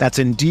 That's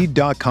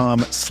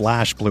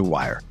Indeed.com/Blue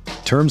Wire.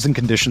 Terms and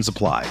conditions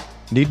apply.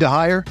 Need to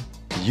hire?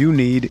 You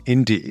need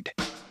Indeed.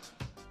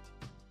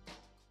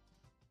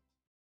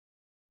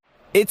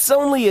 It's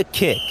only a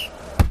kick,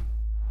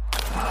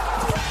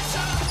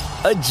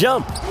 a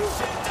jump,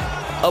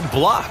 a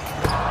block.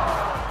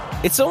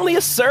 It's only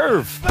a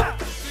serve.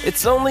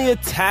 It's only a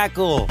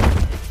tackle,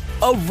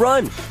 a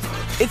run.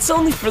 It's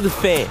only for the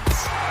fans.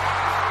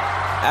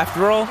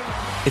 After all,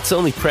 it's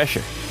only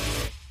pressure.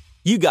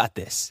 You got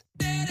this.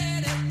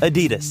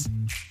 Adidas.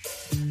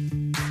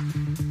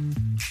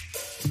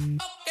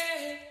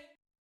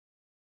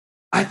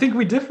 I think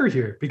we differ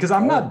here because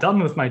I'm not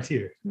done with my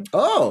tier.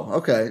 Oh,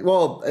 okay.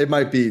 Well, it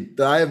might be.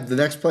 I have the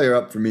next player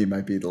up for me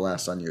might be the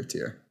last on your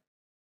tier.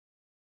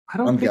 I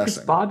don't think it's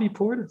Bobby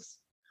Portis.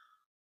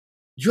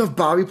 You have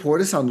Bobby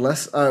Portis on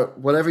less,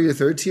 whatever your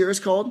third tier is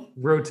called?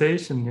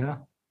 Rotation, yeah.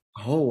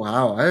 Oh,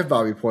 wow. I have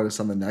Bobby Portis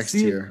on the next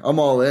tier. I'm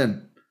all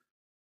in.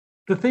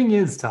 The thing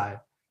is,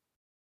 Ty,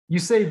 you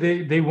say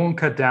they won't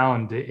cut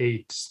down to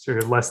 8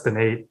 or less than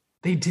 8.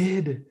 They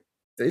did.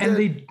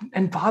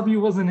 And Bobby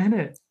wasn't in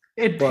it.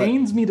 It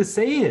pains me to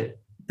say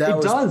it.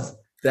 It does.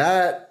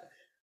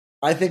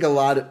 I think a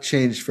lot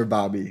changed for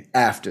Bobby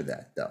after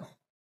that, though.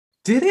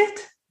 Did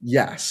it?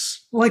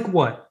 Yes. Like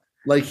what?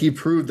 Like he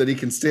proved that he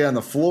can stay on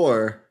the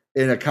floor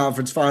in a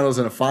conference finals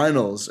and a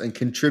finals and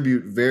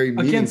contribute very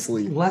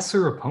meaningfully. Against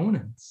lesser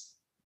opponents.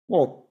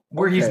 Well,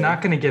 where he's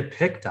not going to get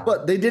picked on.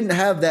 But they didn't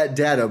have that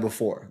data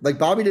before. Like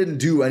Bobby didn't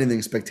do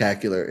anything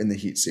spectacular in the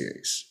Heat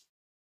series.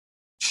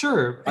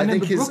 Sure. And I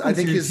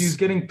think he's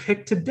getting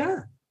picked to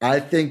death. I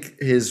think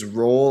his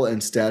role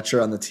and stature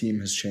on the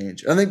team has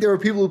changed. I think there were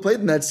people who played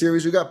in that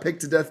series who got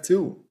picked to death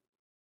too.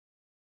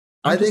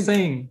 I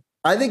think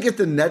if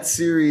the Nets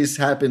series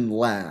happened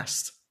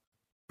last,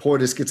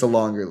 Portis gets a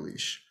longer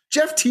leash.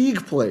 Jeff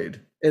Teague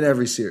played in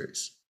every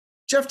series.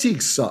 Jeff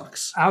Teague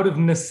sucks. Out of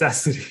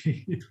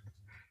necessity.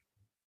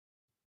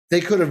 They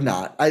could have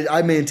not.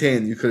 I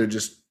maintain you could have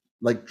just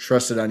like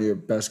trusted on your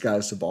best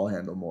guys to ball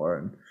handle more.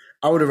 And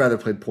I would have rather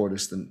played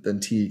Portis than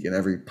Teague in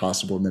every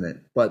possible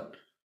minute. But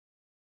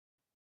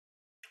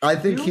I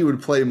think he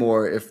would play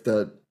more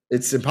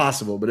it's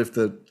impossible, but if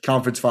the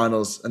conference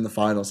finals and the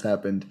finals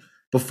happened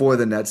before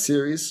the Nets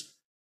series,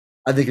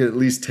 I think it at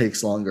least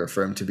takes longer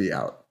for him to be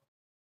out.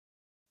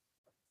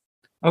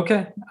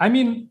 Okay. I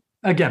mean,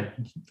 again,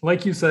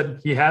 like you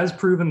said, he has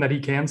proven that he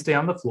can stay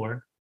on the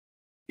floor.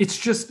 It's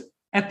just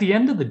at the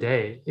end of the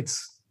day,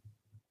 it's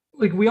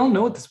like we all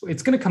know it's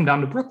going to come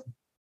down to Brooklyn.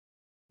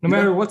 No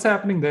matter what's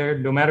happening there,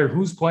 no matter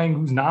who's playing,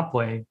 who's not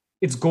playing,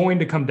 it's going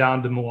to come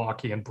down to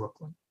Milwaukee and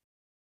Brooklyn.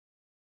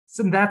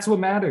 And that's what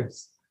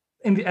matters.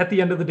 And at the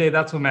end of the day,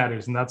 that's what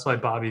matters. And that's why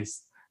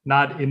Bobby's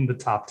not in the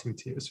top 2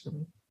 tiers for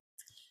me.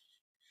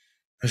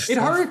 It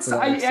hurts.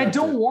 I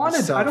don't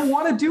want to. I don't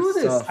want to do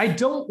this. I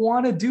don't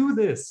want to do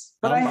this.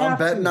 But I'm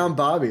betting on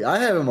Bobby. I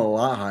have him a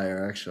lot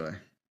higher, actually.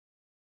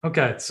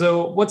 Okay.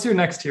 So what's your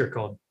next tier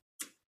called?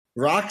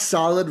 Rock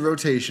solid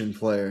rotation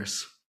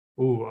players.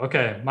 Ooh,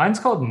 okay. Mine's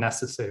called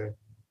necessary.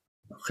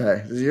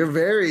 Okay. You're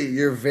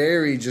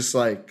very just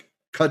like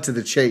cut to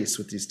the chase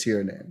with these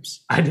tier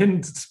names. I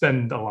didn't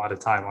spend a lot of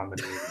time on the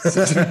names,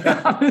 to be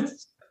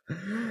honest.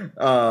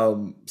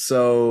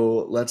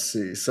 So let's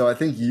see. So I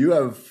think you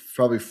have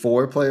probably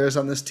 4 players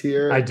on this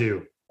tier. I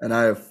do. And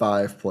I have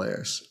 5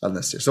 players on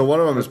this tier. So one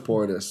of them is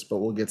Portis, but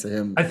we'll get to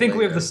him. I think later.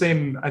 we have the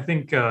same. I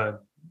think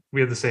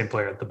we have the same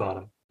player at the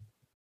bottom.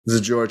 Is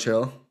it George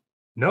Hill?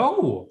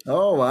 No.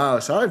 Oh, wow.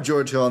 So I have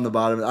George Hill on the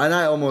bottom. And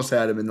I almost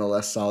had him in the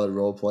less solid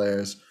role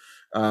players.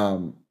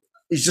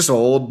 He's just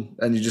old,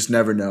 and you just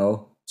never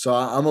know. So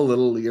I'm a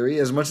little leery.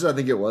 As much as I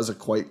think it was a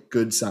quite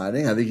good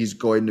signing, I think he's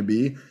going to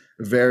be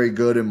very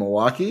good in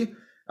Milwaukee.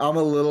 I'm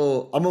a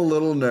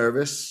little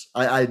nervous.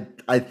 I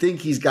think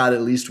he's got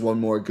at least one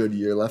more good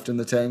year left in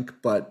the tank.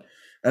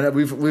 And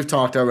we've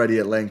talked already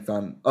at length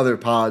on other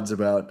pods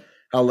about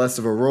how less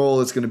of a role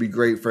is going to be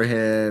great for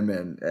him,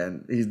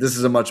 and this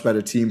is a much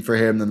better team for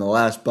him than the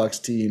last Bucks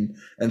team,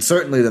 and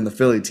certainly than the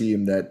Philly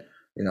team that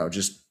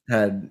just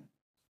had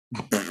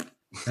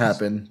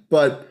happen.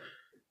 But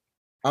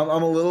I'm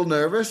a little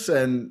nervous,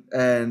 and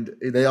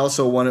they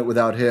also won it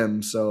without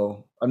him,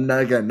 so I'm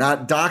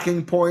not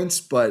docking points,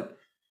 but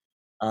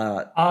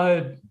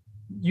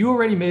you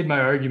already made my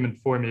argument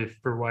for me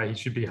for why he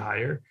should be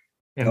higher,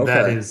 and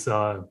that is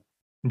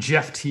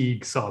Jeff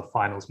Teague saw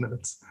finals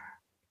minutes.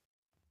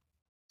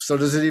 So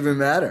does it even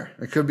matter?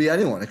 It could be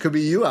anyone. It could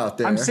be you out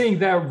there. I'm saying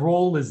that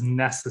role is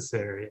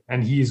necessary,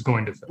 and he's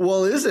going to fill.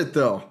 Well, is it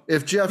though?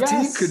 If Jeff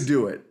Teague could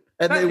do it,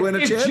 and they win a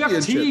championship.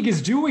 If Jeff Teague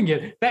is doing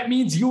it, that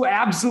means you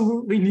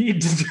absolutely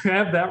need to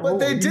have that role.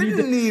 But they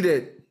didn't need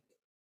it.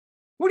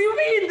 What do you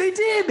mean? They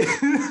did.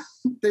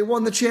 They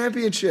won the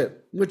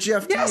championship with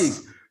Jeff Teague.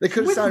 They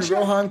could have signed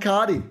Rohan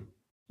Kadi.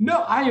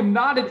 No, I am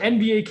not an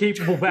NBA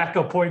capable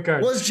backup point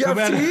guard. Was Jeff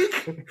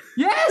Teague?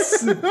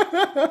 Yes.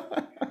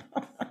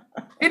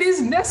 It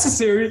is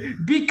necessary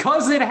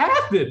because it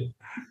happened.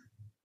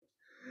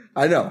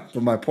 I know,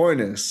 but my point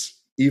is,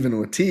 even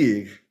with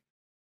Teague,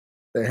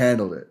 they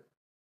handled it.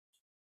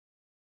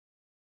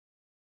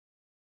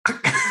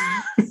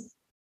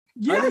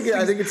 Yes,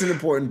 I think it's an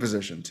important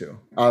position too.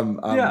 I'm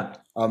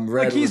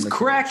like he's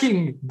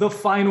cracking the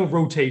final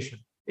rotation.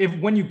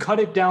 When you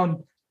cut it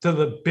down to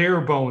the bare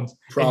bones,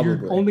 and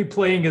you're only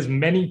playing as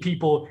many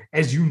people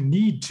as you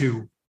need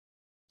to,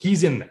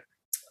 he's in there.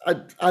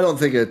 I don't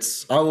think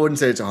I wouldn't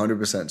say it's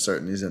 100%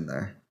 certain he's in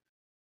there.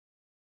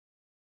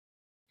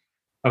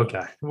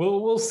 Okay.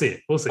 We'll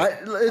see. We'll see.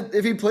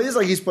 If he plays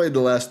like he's played the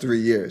last 3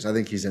 years, I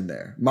think he's in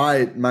there.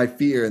 My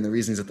fear and the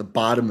reason he's at the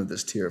bottom of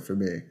this tier for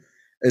me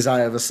is I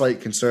have a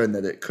slight concern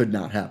that it could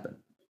not happen.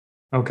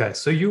 Okay.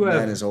 So you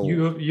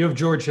have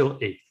George Hill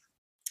 8th.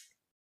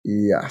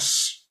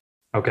 Yes.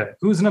 Okay.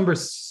 Who's number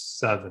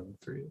 7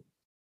 for you?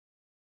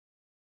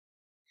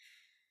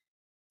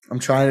 I'm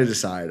trying to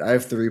decide. I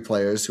have 3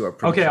 players who are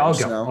pretty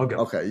close now. I'll go.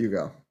 Okay, you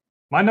go.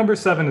 My number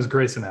 7 is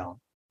Grayson Allen.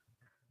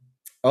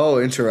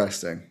 Oh,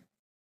 interesting.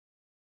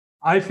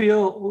 I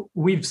feel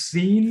we've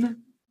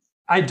seen.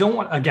 I'm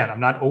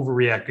not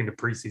overreacting to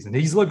preseason.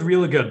 He's looked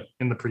really good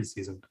in the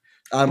preseason.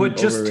 I'm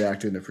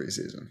overreacting to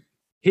preseason.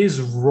 His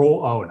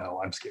role. Oh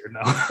no, I'm scared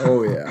now.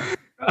 Oh yeah.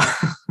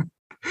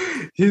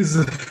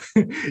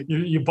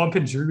 You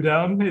bumping Drew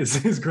down?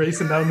 Is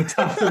Grayson down the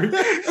top 3?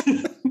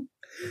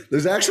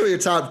 There's actually a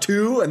top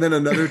 2 and then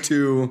another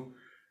 2,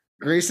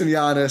 Grayson,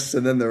 Giannis,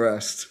 and then the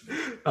rest.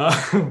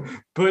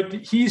 But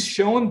he's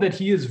shown that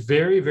he is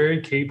very,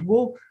 very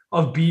capable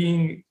of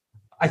being,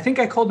 I think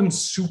I called him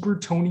Super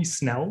Tony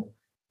Snell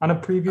on a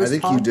previous I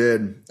think pod. you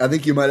did. I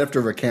think you might have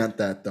to recant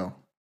that, though.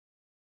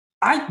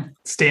 I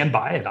stand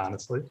by it,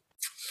 honestly.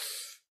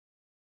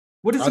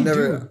 What does he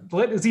do?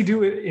 What does he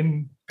do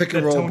in pick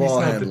and roll ball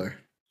handler?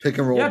 Pick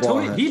and roll ball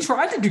handler. He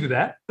tried to do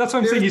that. That's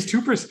what I'm saying. He's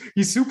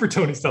super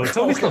Tony Snell.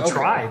 Tony Snell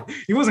tried.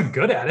 He wasn't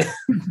good at it,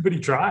 but he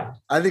tried.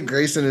 I think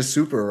Grayson is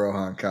super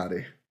Rohan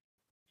Kadi.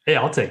 Hey,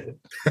 I'll take it.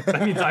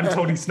 That means I'm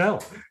Tony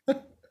Snell.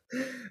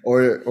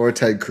 Or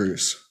Ted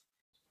Cruz.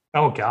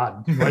 Oh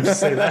God. Why'd you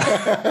say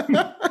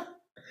that?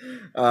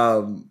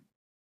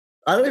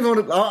 I don't even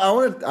want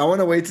to. I want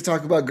to wait to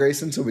talk about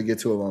Grayson until we get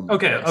to him.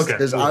 Okay.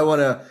 Because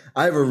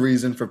I have a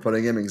reason for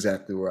putting him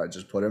exactly where I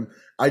just put him.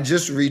 I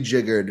just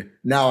rejiggered.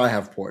 Now I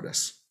have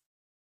Portis.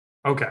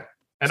 Okay,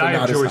 and I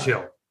have George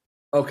Hill.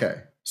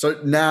 Okay,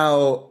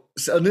 so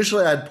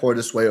initially I had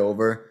Portis way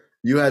over.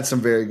 You had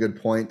some very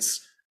good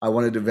points. I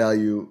wanted to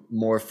value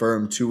more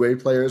firm two-way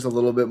players a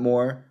little bit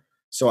more,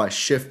 so I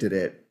shifted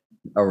it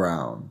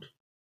around.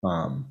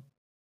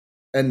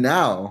 And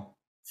now,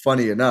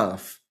 funny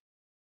enough,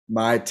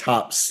 my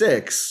top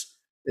 6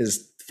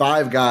 is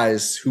 5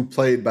 guys who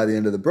played by the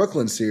end of the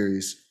Brooklyn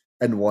series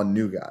and 1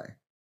 new guy.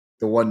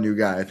 The 1 new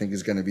guy I think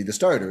is going to be the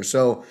starter.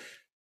 So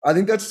I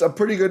think that's a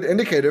pretty good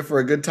indicator for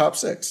a good top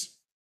 6.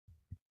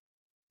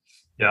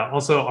 Yeah.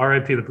 Also,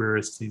 RIP the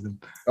Brewers season.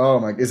 Oh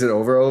my! Is it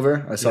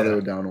over? I saw they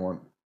were down 1.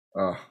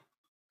 Oh.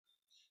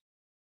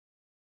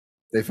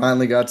 They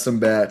finally got some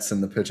bats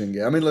in the pitching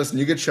game. I mean, listen,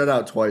 you get shut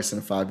out twice in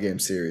a 5-game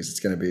series. It's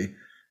gonna be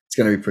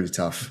pretty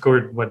tough.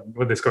 Scored what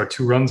they scored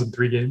 2 runs in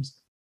 3 games.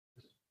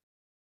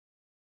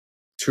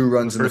 2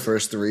 runs in the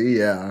first 3.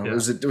 Yeah.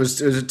 Was it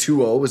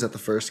 2-0? Was that the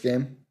first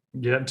game?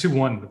 Yeah,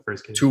 2-1 the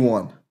first game.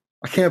 2-1.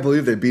 I can't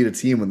believe they beat a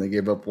team when they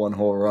gave up one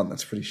whole run.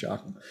 That's pretty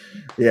shocking.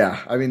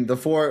 Yeah, I mean the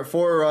four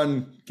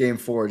run game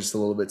 4 just a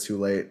little bit too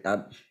late.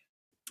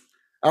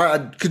 I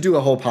could do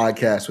a whole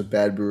podcast with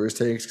bad Brewers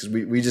takes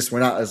because we're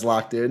not as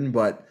locked in,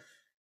 but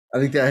I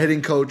think that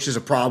hitting coach is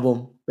a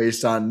problem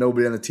based on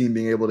nobody on the team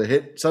being able to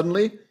hit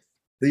suddenly.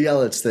 The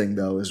Yelich thing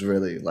though is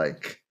really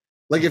like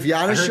if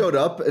Giannis showed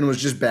up and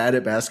was just bad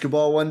at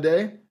basketball one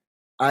day,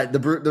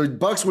 the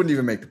Bucks wouldn't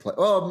even make the play.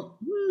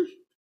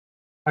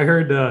 I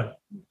heard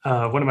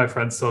one of my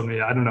friends told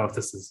me, I don't know if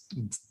this is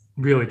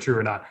really true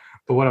or not,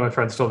 but one of my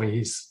friends told me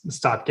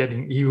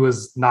he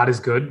was not as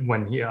good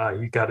when he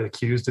got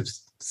accused of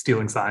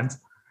stealing signs.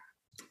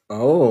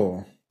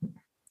 Oh,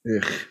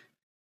 ugh.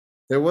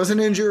 There was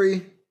an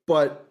injury,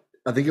 but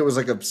I think it was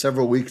like a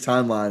several week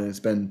timeline, and it's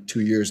been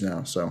 2 years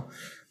now. So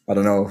I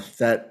don't know if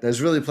that's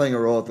really playing a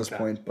role at this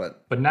point.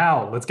 But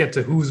now let's get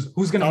to who's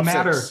going to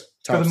matter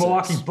for the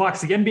Milwaukee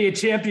Bucks, the NBA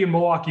champion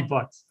Milwaukee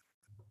Bucks.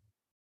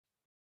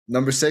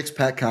 Number 6,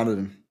 Pat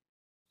Connaughton.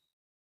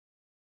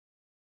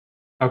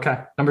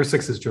 Okay, number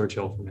 6 is George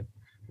Hill for me.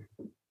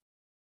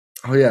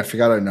 Oh yeah, I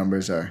forgot our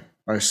numbers are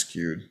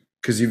skewed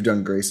because you've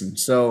done Grayson.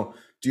 So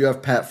do you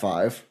have Pat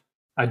 5?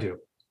 I do.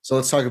 So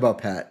let's talk about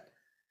Pat.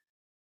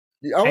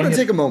 I want to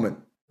take a moment.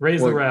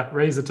 Raise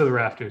it to the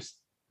rafters.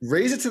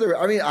 Raise it to the.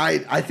 I mean,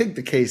 I think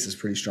the case is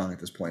pretty strong at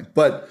this point,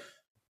 but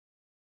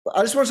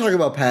I just want to talk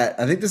about Pat.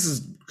 I think this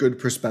is good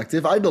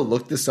perspective. I had to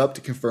look this up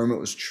to confirm it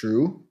was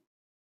true.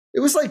 It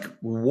was like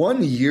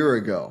 1 year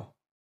ago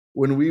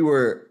when we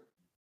were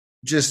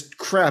just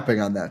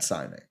crapping on that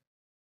signing.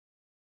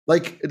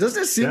 Like, it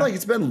doesn't seem like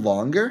it's been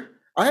longer.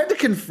 I had to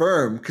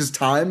confirm because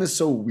time is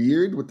so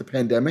weird with the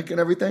pandemic and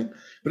everything.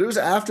 But it was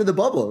after the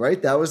bubble,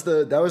 right? I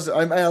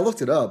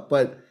looked it up,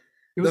 but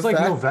it was like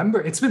November.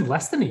 It's been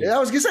less than a year. Yeah, I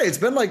was gonna say it's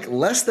been like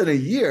less than a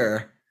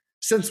year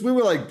since we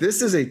were like,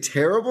 this is a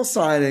terrible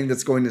signing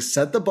that's going to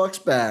set the Bucks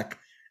back,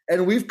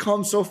 and we've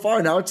come so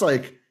far. Now it's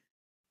like,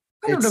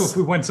 I don't know if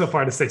we went so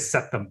far to say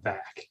set them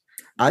back.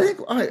 I think,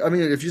 I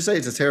mean, if you say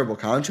it's a terrible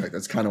contract,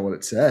 that's kind of what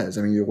it says.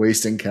 I mean, you're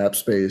wasting cap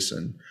space,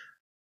 and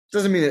it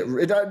doesn't mean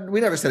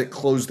we never said it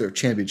closed their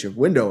championship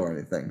window or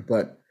anything,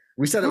 but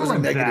we said it was a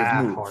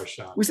negative move.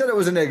 We said it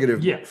was a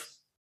negative move,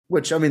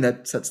 which, I mean,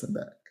 that sets them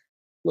back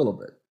a little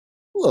bit.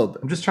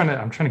 I'm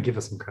trying to give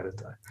us some credit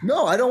there.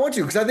 No, I don't want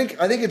to, because I think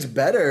it's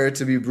better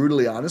to be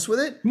brutally honest with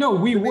it. No,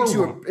 we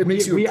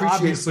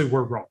obviously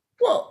were wrong.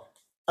 Well,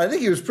 I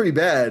think he was pretty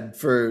bad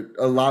for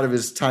a lot of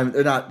his time.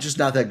 Not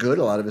that good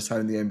a lot of his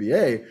time in the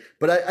NBA,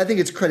 but I think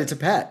it's credit to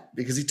Pat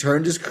because he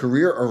turned his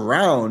career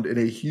around in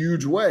a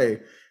huge way.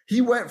 He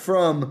went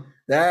from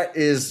that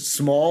is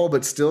small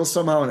but still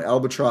somehow an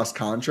albatross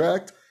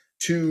contract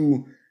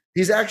to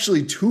he's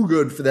actually too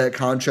good for that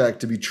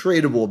contract to be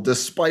tradable,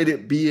 despite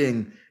it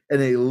being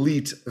an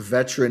elite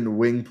veteran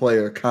wing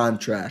player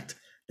contract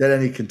that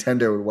any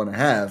contender would want to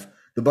have.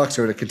 The Bucks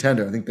are a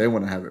contender. I think they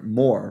want to have it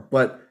more,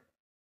 but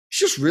it's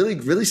just really,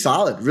 really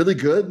solid, really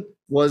good.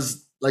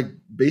 Was like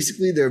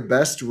basically their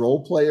best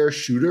role player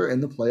shooter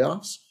in the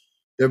playoffs.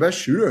 Their best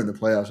shooter in the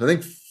playoffs. I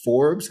think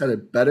Forbes had a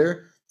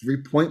better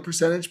 3-point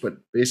percentage, but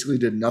basically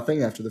did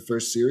nothing after the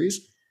first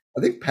series.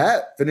 I think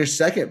Pat finished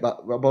second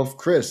above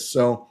Chris.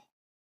 So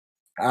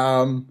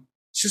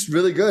it's just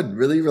really good,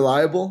 really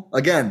reliable.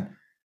 Again,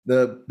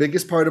 the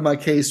biggest part of my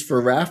case for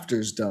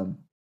Rafters dumb.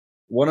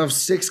 One of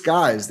 6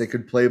 guys that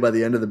could play by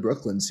the end of the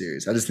Brooklyn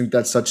series. I just think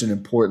that's such an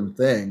important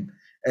thing.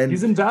 And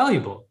he's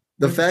invaluable.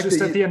 The fact just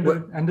that at the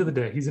end of the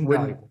day, he's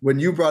invaluable. When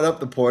you brought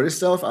up the Portis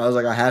stuff, I was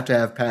like, I have to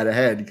have Pat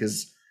ahead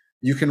because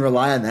you can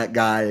rely on that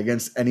guy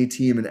against any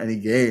team in any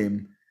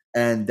game,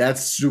 and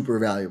that's super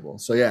valuable.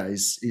 So yeah,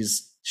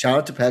 he's shout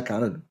out to Pat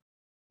Connaughton.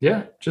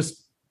 Yeah,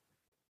 just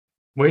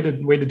way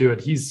to do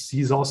it.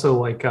 He's also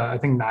like I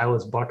think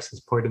Nihilus Bucks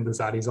has pointed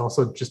this out. He's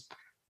also just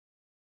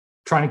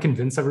trying to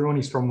convince everyone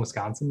he's from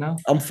Wisconsin now.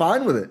 I'm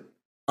fine with it.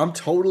 I'm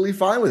totally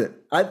fine with it.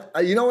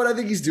 I you know what I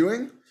think he's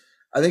doing?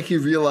 I think he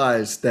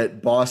realized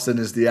that Boston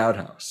is the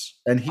outhouse,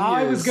 and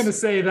I was going to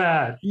say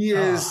that he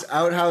is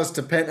outhouse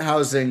to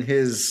penthousing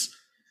his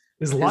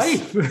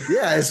life.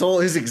 Yeah,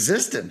 his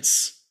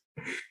existence.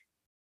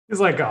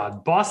 He's like,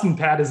 Boston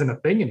Pat isn't a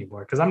thing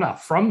anymore because I'm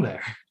not from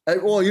there.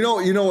 Well, you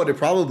know what it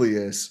probably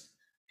is.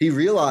 He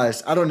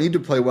realized I don't need to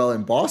play well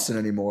in Boston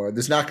anymore.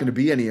 There's not going to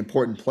be any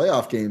important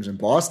playoff games in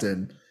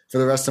Boston for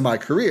the rest of my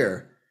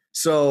career,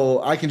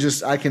 so I can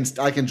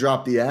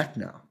drop the act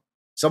now.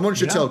 Someone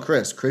should tell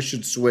Chris. Chris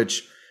should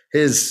switch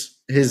his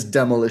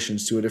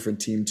demolitions to a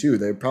different team too.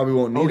 They probably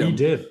won't need him. He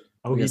did.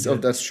 He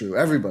did. That's true.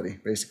 Everybody,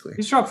 basically.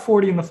 He's dropped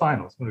 40 in the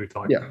finals. What are we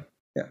talking about?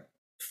 Yeah.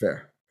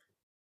 Fair.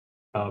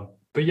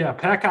 But yeah,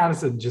 Pat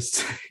Connaughton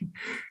just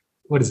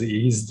what is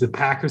he? He's the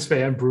Packers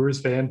fan, Brewers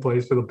fan,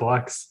 plays for the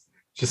Bucks.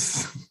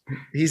 Just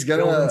he's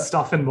gonna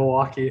stuff in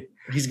Milwaukee.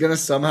 He's gonna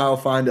somehow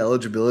find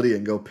eligibility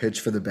and go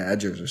pitch for the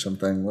Badgers or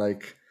something.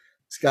 Like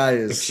this guy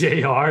is.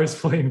 JR is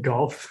playing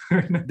golf.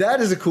 That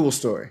is a cool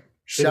story.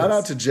 Shout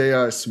out to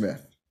J.R.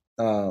 Smith.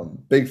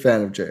 Big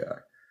fan of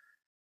JR.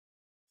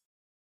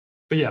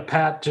 But yeah,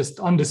 Pat just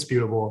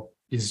undisputable.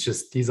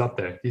 He's up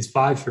there. He's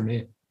 5 for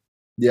me.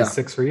 Yeah. He's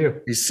 6 for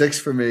you. He's 6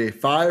 for me.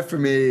 5 for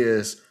me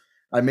is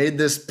I made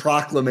this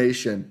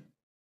proclamation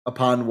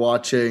upon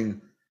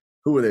watching.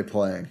 Who were they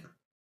playing?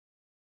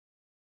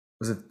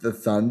 Was it the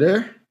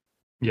Thunder?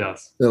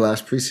 Yes. Their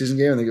last preseason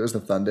game? I think it was the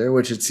Thunder,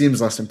 which it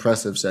seems less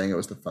impressive saying it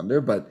was the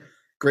Thunder. But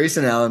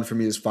Grayson Allen for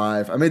me is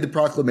 5. I made the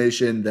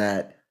proclamation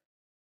that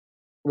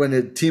when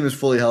a team is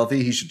fully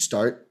healthy, he should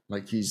start.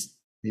 Like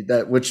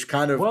that, which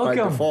kind of by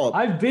default.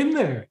 I've been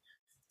there.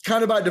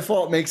 Kind of by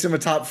default makes him a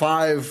top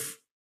 5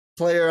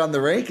 player on the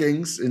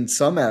rankings in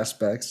some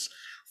aspects.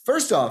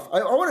 First off, I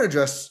want to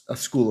address a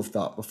school of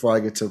thought before I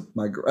get to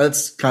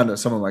that's kind of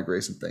some of my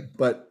Grayson thing.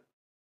 But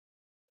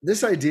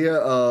this idea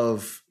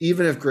of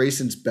even if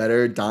Grayson's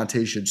better,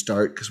 Dante should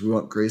start because we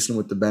want Grayson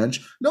with the bench.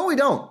 No, we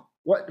don't.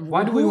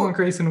 Why do we want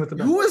Grayson with the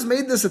bench? Who has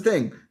made this a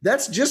thing?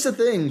 That's just a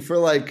thing for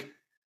like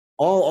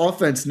all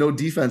offense, no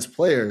defense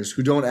players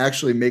who don't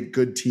actually make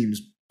good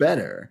teams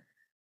better.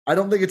 I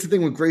don't think it's a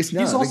thing with Grayson.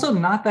 He's also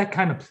not that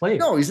kind of player.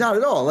 No, he's not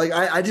at all. Like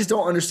I just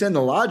don't understand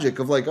the logic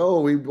of like, oh,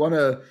 we want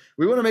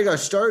to make our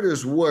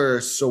starters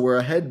worse, so we're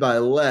ahead by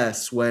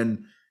less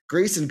when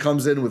Grayson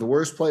comes in with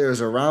worse players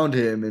around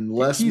him and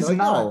less. He's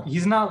not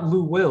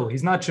Lou Will.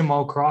 He's not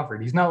Jamal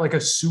Crawford. He's not like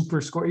a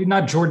super scorer. He's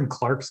not Jordan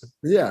Clarkson.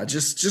 Yeah,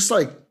 just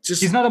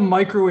he's not a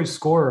microwave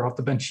scorer off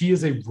the bench. He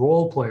is a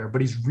role player,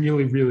 but he's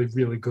really, really,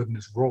 really good in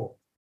his role.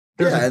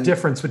 There's a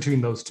difference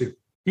between those two.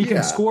 He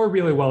can score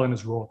really well in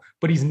his role,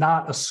 but he's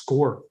not a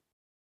scorer.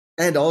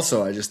 And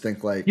also, I just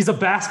think like he's a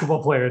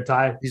basketball player,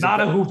 Ty. He's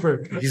not a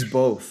hooper. He's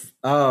both.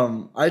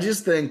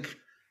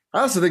 I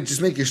also think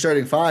just make your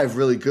starting 5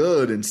 really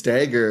good and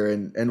stagger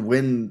and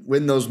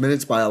win those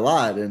minutes by a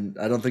lot. And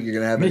I don't think you're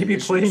going to have maybe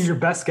playing your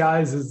best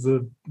guys is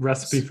the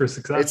recipe for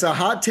success. It's a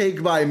hot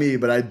take by me,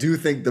 but I do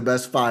think the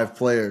best 5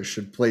 players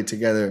should play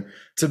together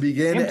to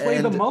begin and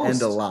play the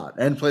most and a lot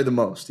and play the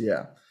most.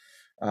 Yeah.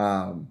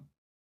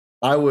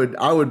 I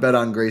would bet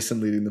on Grayson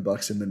leading the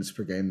Bucks in minutes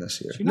per game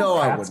this year.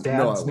 I wouldn't.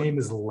 Dad's name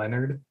is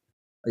Leonard.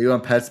 Are you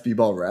on Pat's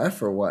B-ball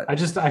ref or what?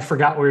 I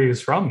forgot where he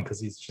was from because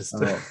he's just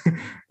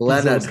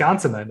Leonard. He's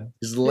Wisconsin. I know.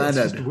 He's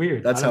Leonard. It's just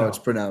weird. That's how it's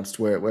pronounced.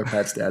 Where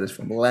Pat's dad is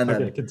from.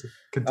 Leonard. Okay,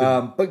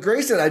 continue. But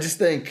Grayson, I just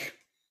think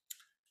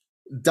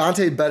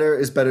Dante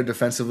is better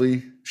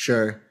defensively.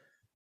 Sure,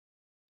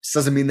 this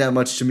doesn't mean that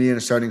much to me in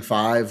a starting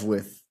 5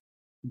 with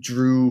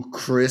Drew,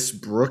 Chris,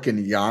 Brooke, and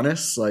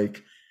Giannis.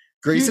 Like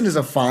Grayson is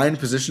a fine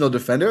positional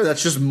defender.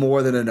 That's just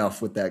more than enough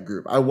with that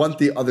group. I want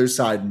the other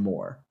side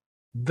more.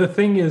 The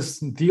thing is,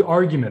 the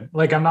argument,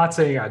 like I'm not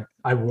saying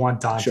I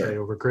want Dante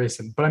over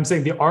Grayson, but I'm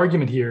saying the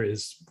argument here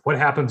is what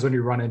happens when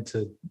you run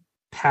into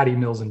Patty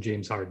Mills and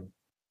James Harden.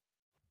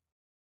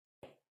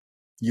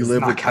 You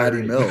live with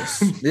Patty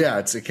Mills. Yeah,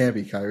 it can't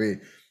be Kyrie.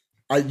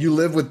 You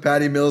live with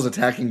Patty Mills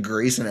attacking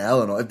Grayson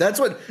Allen. If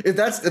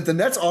the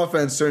Nets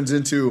offense turns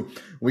into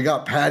we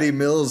got Patty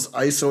Mills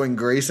isoing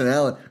Grayson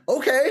Allen,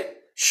 okay,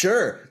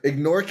 sure.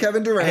 Ignore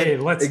Kevin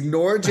Durant.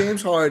 Ignore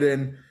James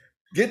Harden.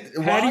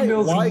 Patty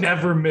Mills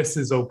never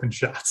misses open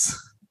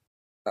shots.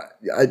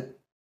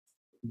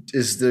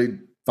 Is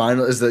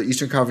the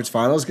Eastern Conference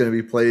Finals going to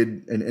be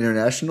played in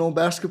international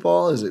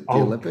basketball? Is it the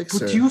Olympics?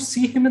 But do you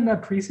see him in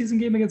that preseason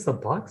game against the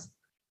Bucks?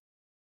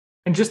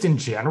 And just in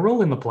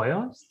general in the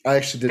playoffs? I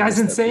actually did. Guy's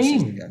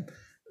insane.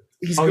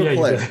 He's a good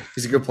player.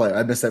 He's a good player.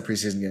 I missed that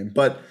preseason game.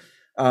 But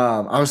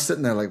I was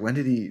sitting there like, when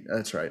did he?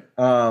 That's right.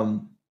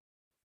 All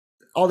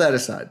that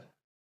aside,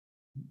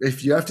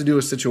 if you have to do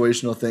a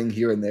situational thing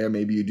here and there,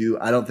 maybe you do.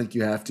 I don't think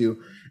you have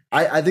to.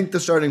 I think the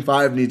starting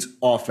 5 needs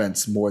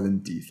offense more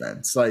than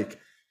defense. Like,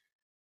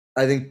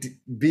 I think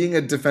being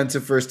a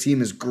defensive first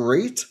team is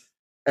great.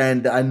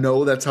 And I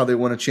know that's how they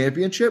won a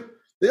championship.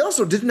 They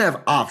also didn't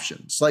have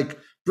options. Like,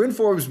 Bryn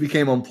Forbes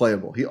became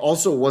unplayable. He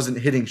also wasn't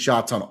hitting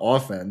shots on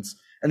offense.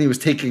 And he was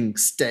taking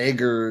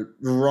stagger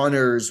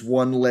runners,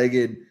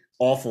 one-legged,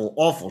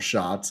 awful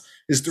shots.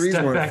 His threes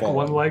weren't falling. Step back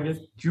one-legged.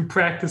 Did you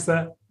practice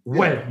that?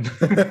 When?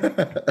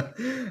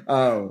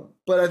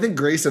 But I think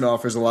Grayson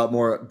offers a lot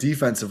more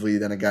defensively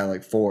than a guy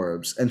like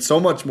Forbes, and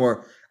so much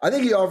more. I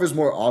think he offers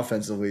more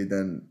offensively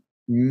than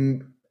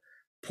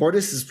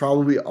Portis is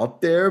probably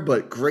up there,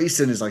 but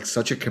Grayson is like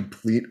such a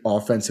complete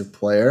offensive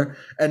player.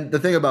 And the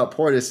thing about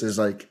Portis is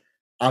like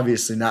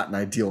obviously not an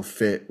ideal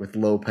fit with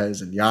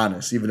Lopez and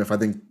Giannis, even if I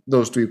think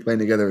those 3 playing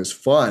together is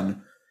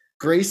fun.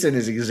 Grayson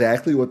is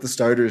exactly what the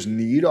starters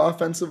need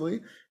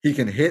offensively. He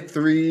can hit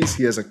threes.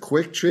 He has a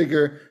quick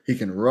trigger. He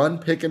can run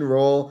pick and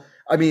roll.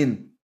 I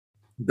mean,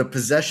 the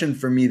possession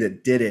for me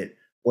that did it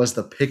was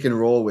the pick and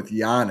roll with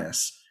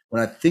Giannis.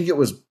 When I think it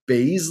was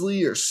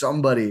Baisley or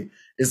somebody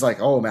is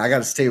like, oh, man, I got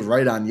to stay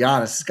right on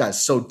Giannis. This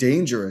guy's so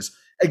dangerous.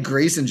 And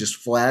Grayson just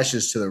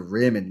flashes to the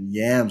rim and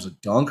yams a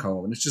dunk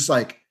home. And it's just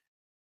like,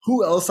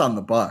 who else on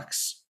the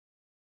Bucks?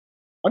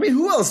 I mean,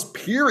 who else,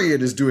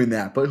 period, is doing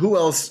that? But who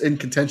else in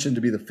contention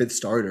to be the 5th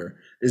starter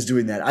is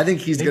doing that? I think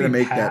he's going to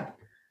make Pat. that.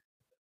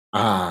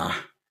 I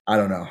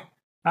don't know.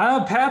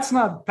 Pat's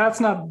not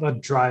a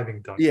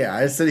driving dunk. Yeah,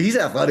 I said he's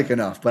athletic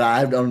enough, but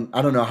I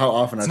don't know how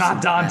often it's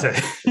not Dante.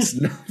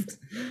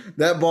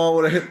 That ball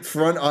would have hit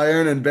front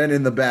iron and been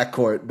in the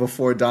backcourt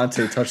before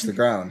Dante touched the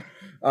ground.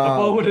 The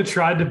ball would have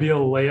tried to be a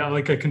layup,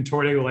 like a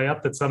contorting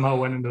layup that somehow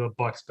went into the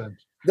Bucks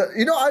bench.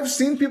 I've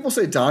seen people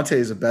say Dante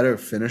is a better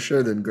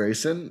finisher than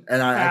Grayson,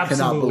 and I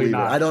cannot believe it.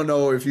 I don't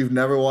know if you've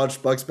never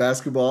watched Bucks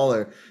basketball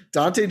or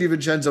Dante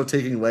DiVincenzo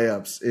taking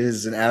layups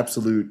is an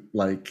absolute,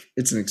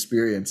 it's an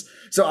experience.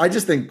 So I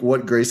just think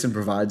what Grayson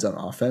provides on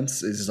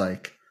offense is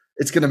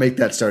it's going to make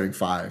that starting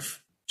five.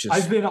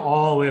 I've been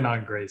all in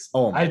on Grayson.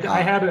 Oh my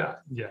God.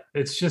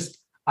 It's just,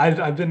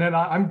 I've been in.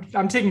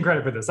 I'm taking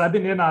credit for this. I've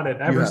been in on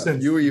it ever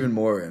since. You were even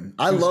more in.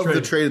 I loved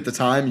the trade at the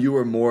time. You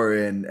were more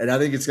in, and I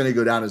think it's going to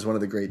go down as one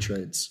of the great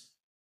trades.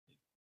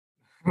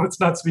 Let's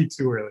not speak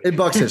too early. In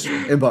Bucks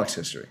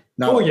history.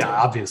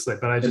 Obviously,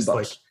 but I just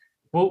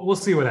we'll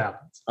see what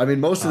happens. I mean,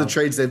 most of the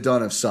trades they've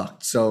done have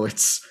sucked. So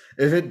if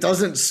it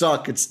doesn't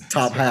suck, it's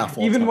top half.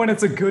 Even when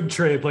it's a good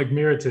trade like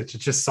Mirotic, it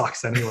just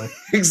sucks anyway.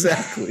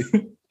 Exactly.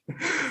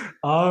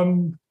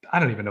 I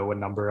don't even know what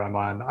number I'm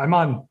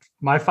on.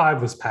 My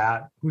 5 was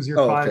Pat. Who's your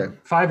 5? Okay.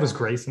 5 was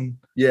Grayson.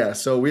 Yeah,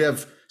 so we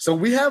have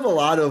a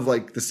lot of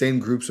the same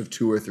groups of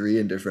 2 or 3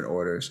 in different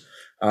orders.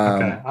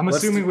 Okay, I'm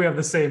assuming we have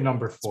the same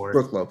number 4.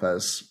 Brook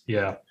Lopez.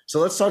 Yeah. So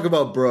let's talk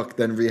about Brook,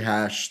 then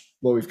rehash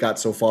what we've got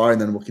so far,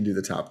 and then we can do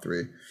the top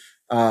 3.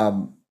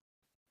 I'm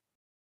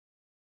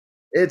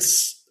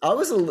a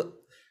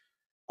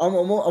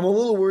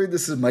little worried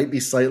this might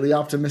be slightly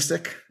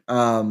optimistic.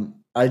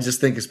 I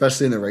just think,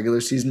 especially in the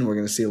regular season, we're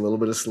going to see a little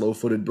bit of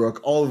slow-footed Brook.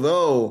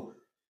 Although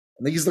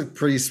I think he's looked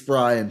pretty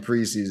spry in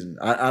preseason.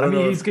 I don't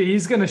know. He's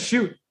going to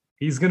shoot.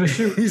 He's going to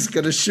shoot. He's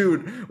going to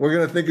shoot. We're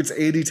going to think it's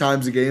 80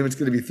 times a game. It's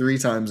going to be 3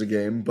 times a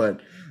game.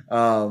 But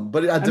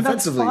defensively,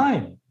 that's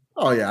fine.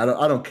 Oh yeah,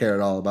 I don't care at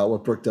all about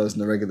what Brook does in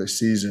the regular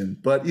season.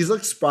 But he's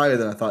looked sprier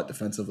than I thought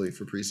defensively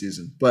for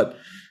preseason. But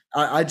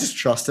I just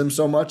trust him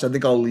so much. I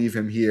think I'll leave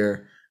him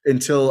here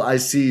until I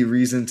see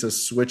reason to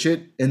switch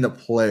it in the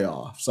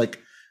playoffs.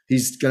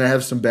 He's going to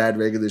have some bad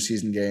regular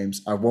season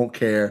games. I won't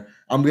care.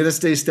 I'm going to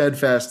stay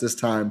steadfast this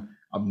time.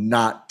 I'm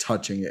not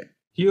touching it.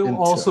 He'll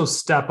also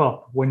step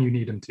up when you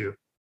need him to.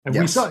 And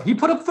we saw he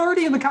put up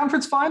 30 in the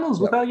conference finals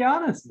without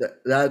Giannis.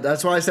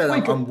 That's why I said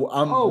I'm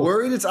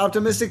worried it's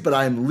optimistic, but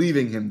I am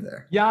leaving him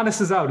there.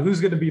 Giannis is out.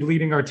 Who's going to be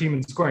leading our team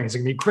in scoring? It's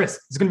going to be Chris.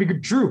 It's going to be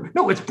Drew.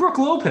 No, it's Brook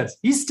Lopez.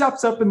 He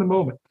steps up in the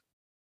moment.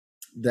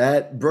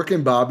 That Brook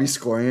and Bobby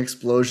scoring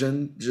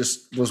explosion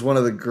just was one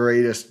of the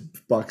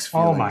greatest Bucks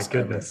feelings. Oh my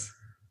goodness. Ever.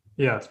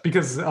 Yes,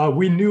 because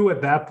we knew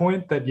at that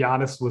point that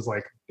Giannis was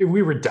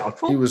we were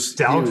doubtful. He was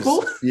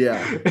doubtful.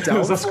 It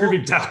was us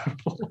screaming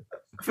doubtful.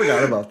 I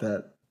forgot about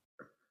that.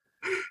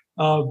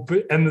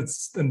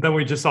 And then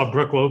we just saw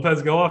Brook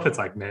Lopez go off. It's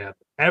man,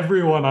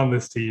 everyone on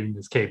this team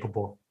is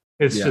capable.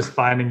 It's just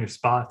finding your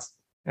spots,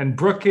 and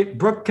Brook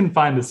can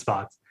find his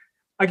spots.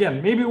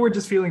 Again, maybe we're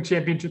just feeling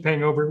championship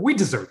hangover. We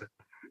deserve it.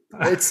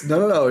 It's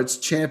no. It's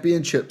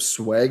championship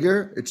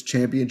swagger. It's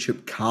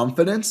championship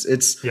confidence.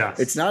 It's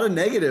not a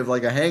negative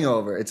like a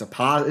hangover. It's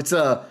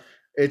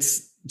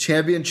it's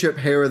championship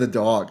hair of the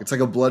dog. It's like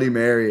a Bloody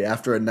Mary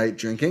after a night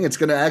drinking. It's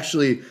going to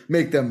actually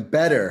make them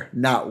better,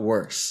 not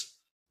worse.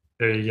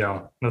 There you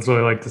go. That's what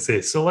I like to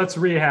see. So let's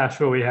rehash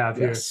what we have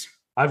here.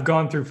 I've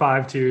gone through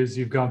 5 tiers.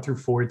 You've gone through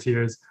 4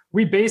 tiers.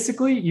 We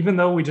basically, even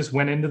though we just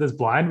went into this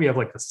blind, we have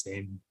the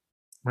same.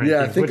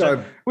 Yeah, I think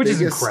which is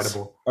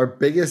incredible. Our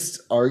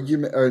biggest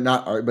argument,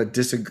 but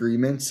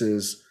disagreements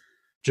is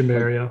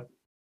Jamario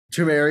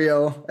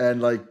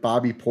and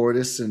Bobby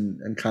Portis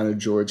and kind of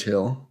George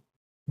Hill.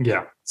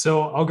 Yeah.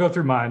 So I'll go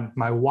through mine.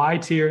 My Y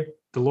tier: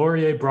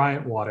 Delorier,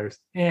 Bryant, Waters.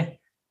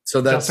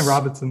 So that's Justin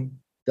Robinson.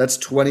 That's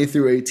 20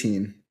 through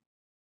 18.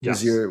 Yes.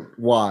 Is your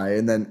Y,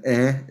 and then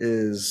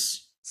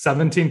is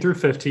 17 through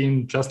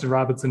 15. Justin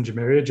Robinson,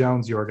 Jamario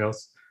Jones,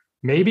 Yorgos.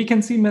 Maybe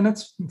can see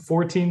minutes.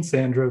 14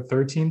 Sandro,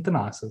 13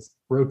 Thanasis.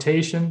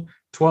 Rotation: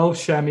 12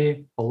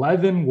 Shemi,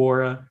 11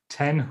 Wara,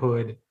 10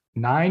 Hood,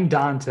 9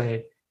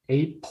 Dante,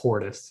 8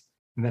 Portis.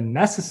 And then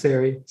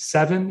necessary: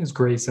 7 is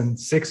Grayson,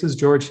 6 is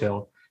George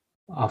Hill,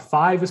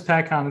 5 is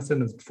Pat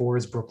Connaughton, and 4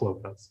 is Brook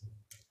Lopez.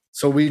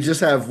 So we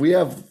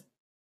have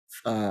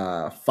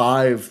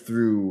 5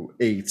 through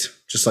 8,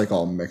 just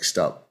all mixed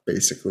up.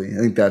 Basically, I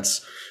think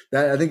that's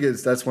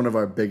one of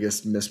our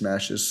biggest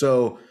mismatches.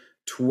 So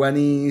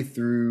 20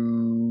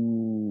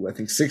 through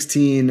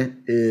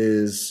 16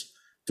 is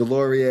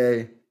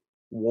Delorier,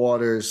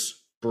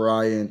 Waters,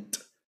 Bryant,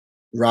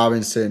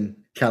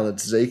 Robinson,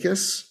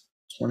 Kalaitzakis.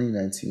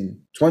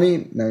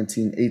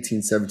 2019,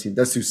 18, 17.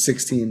 That's through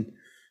 16.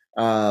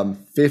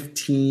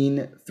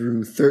 15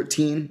 through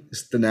 13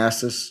 is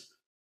Thanasis,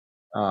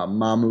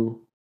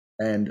 Mamu,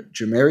 and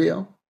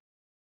Jamario.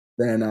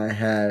 Then I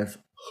have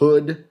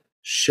Hood,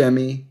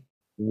 Shemi,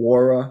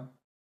 Wara,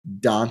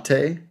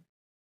 Dante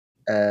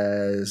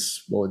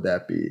as, what would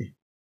that be?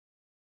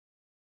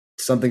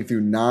 Something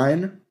through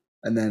 9.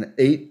 And then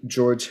 8,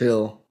 George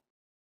Hill.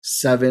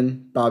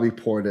 7, Bobby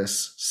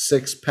Portis.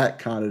 6, Pat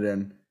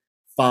Connaughton.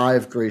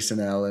 5, Grayson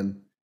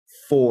Allen.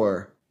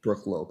 4,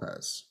 Brook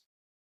Lopez.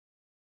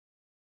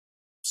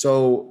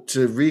 So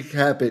to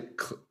recap it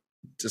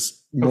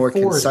just more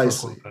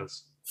concisely.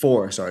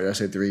 4, sorry, did I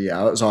say 3? Yeah,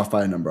 I was off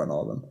by a number on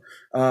all of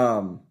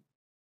them.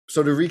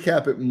 So to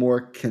recap it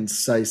more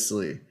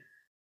concisely,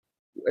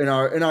 in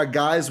our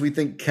guys we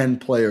think can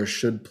play or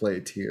should play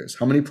tiers.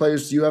 How many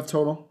players do you have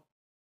total?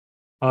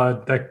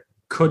 That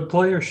could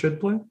play or should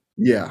play?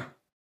 Yeah.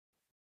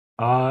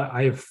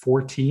 I have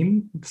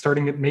 14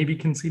 starting at maybe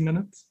concede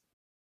minutes.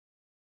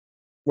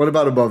 What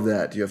about above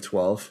that? Do you have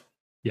 12?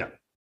 Yeah.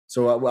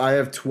 So I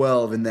have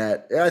 12 in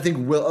that. I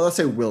think let's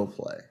say will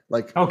play.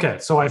 Like, okay,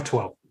 so I have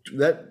 12.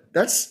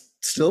 That's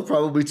still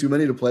probably too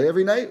many to play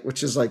every night,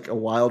 which is like a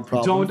wild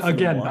problem.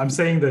 I'm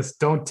saying this,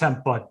 don't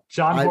tempt Bud.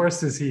 John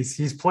Horst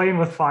he's playing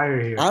with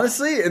fire here.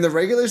 Honestly, in the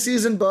regular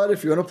season, Bud,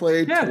 if you want to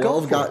play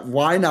 12 guys,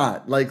 why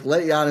not? Like,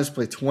 let Giannis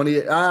play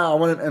 20. I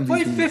want an MVP.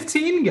 Play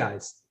 15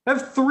 guys.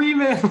 Have 3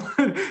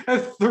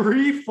 have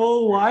 3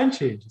 full line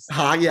changes.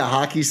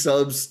 Hockey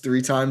subs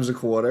 3 times a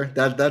quarter.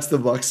 That's the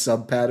Bucks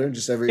sub pattern.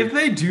 Just if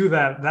they do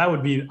that, that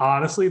would be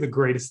honestly the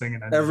greatest thing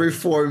in NBA. Every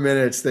 4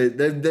 minutes. They've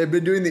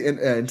been doing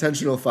the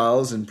intentional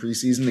fouls in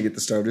preseason to get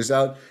the starters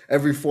out.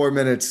 Every 4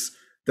 minutes,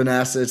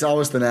 it's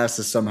always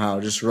Thanasis somehow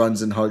just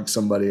runs and hugs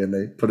somebody and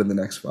they put in the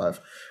next 5.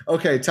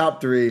 Okay,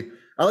 top 3.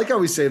 I like how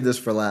we saved this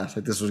for last.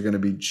 Like this was going to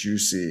be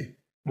juicy.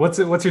 What's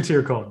your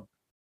tier called?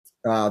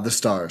 The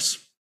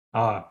Stars.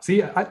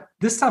 See,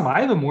 this time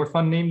I have a more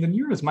fun name than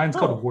yours. Mine's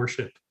called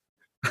Worship.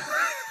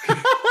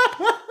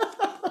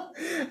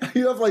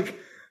 You have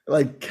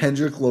like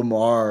Kendrick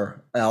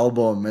Lamar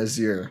album as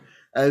your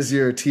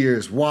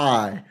tiers.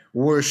 Why?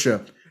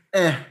 Worship.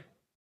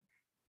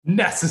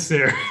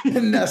 Necessary.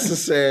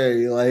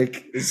 Necessary.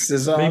 Like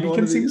is on maybe one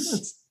of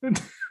these?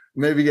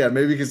 Maybe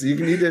because you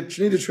need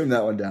to trim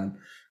that one down.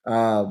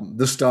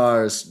 The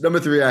Stars.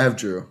 Number 3, I have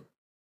Drew.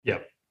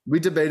 Yep. We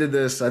debated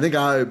this. I think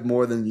I,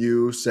 more than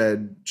you,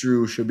 said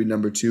Drew should be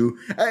number 2.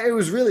 It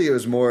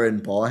was more in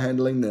ball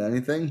handling than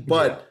anything,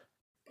 but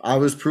I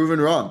was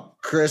proven wrong.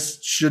 Chris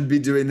should be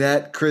doing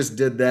that. Chris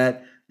did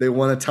that. They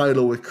won a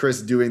title with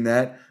Chris doing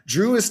that.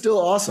 Drew is still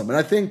awesome. And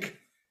I think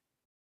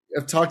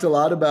I've talked a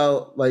lot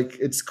about, like,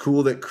 it's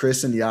cool that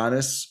Chris and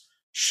Giannis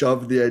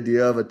shoved the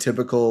idea of a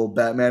typical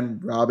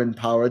Batman-Robin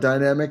power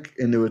dynamic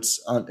into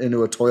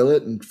a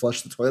toilet and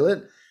flushed the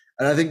toilet.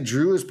 And I think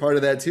Drew is part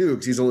of that too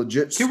because he's a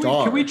legit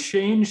star. Can we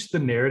change the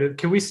narrative?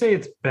 Can we say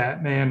it's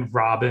Batman,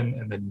 Robin,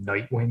 and then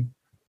Nightwing?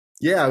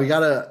 Yeah, we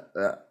gotta.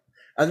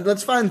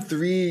 Let's find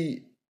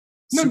 3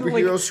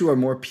 superheroes who are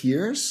more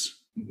peers.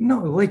 No,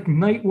 like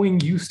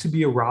Nightwing used to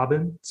be a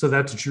Robin, so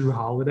that's Drew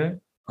Holiday.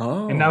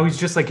 Oh, and now he's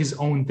just like his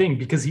own thing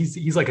because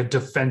he's like a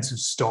defensive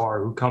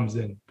star who comes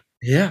in.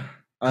 Yeah,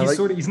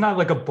 he's not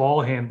like a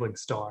ball handling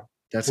star.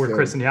 That's where good.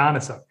 Chris and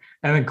Giannis are,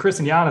 and then Chris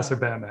and Giannis are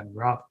Batman and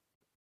Robin.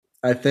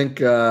 I think,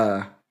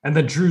 and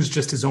then Drew's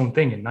just his own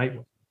thing in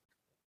Nightwing.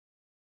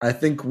 I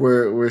think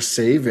we're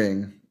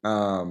saving.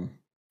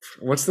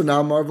 What's the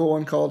non-Marvel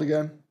one called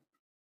again?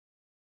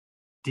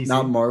 DC.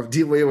 Not Marvel.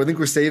 I think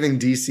we're saving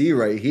DC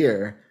right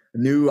here.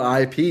 New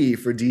IP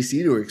for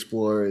DC to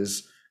explore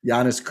is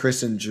Giannis,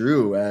 Chris, and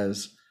Drew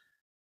as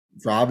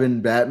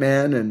Robin,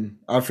 Batman, and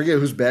I forget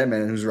who's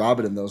Batman and who's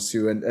Robin in those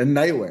 2, and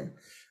Nightwing.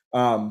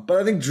 But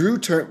I think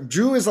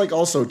Drew is like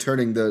also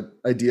turning the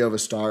idea of a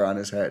star on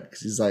his head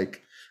because he's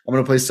like, I'm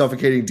going to play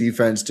suffocating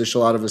defense, dish a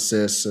lot of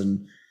assists,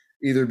 and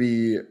either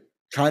be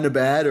kind of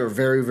bad or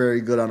very, very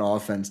good on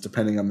offense,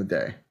 depending on the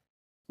day.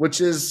 Which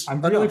is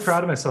I'm really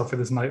proud of myself for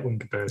this Nightwing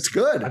comparison. It's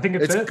good. I think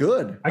it's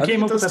good. I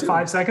came up with that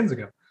 5 seconds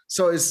ago.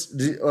 So is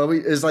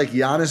like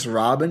Giannis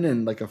Robin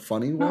in like a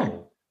funny way?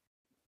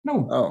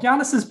 No. Oh.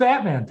 Giannis is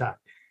Batman type.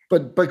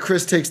 But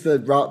Chris takes the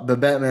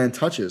Batman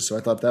touches, so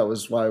I thought that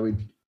was why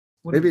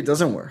maybe it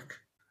doesn't work.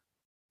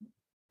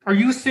 Are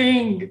you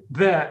saying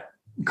that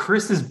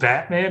Chris is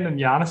Batman and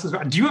Giannis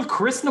is? Do you have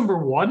Chris number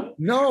 1?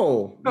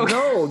 No, okay.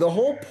 No. The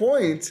whole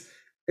point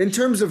in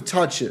terms of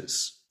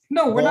touches.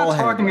 No, we're not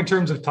talking in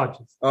terms of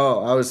touches.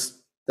 Oh,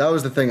 that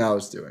was the thing I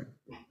was doing.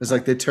 It's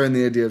like they turned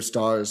the idea of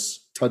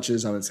stars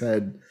touches on its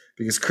head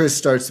because Chris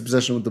starts the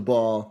possession with the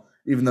ball,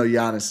 even though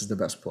Giannis is the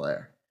best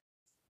player.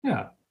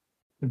 Yeah,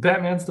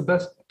 Batman's the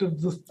best.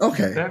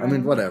 Okay, Batman. I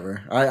mean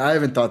whatever. I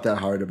haven't thought that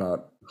hard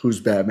about who's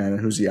Batman and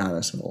who's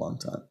Giannis in a long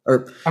time.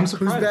 Or I'm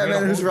surprised who's Batman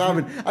and who's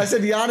Robin. I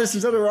said Giannis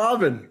instead of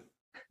Robin.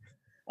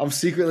 I'm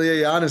secretly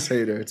a Giannis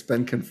hater. It's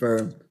been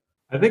confirmed.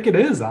 I think it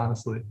is,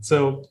 honestly.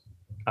 So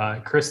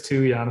Chris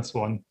 2, Giannis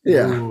 1.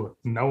 Yeah. Ooh,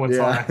 no one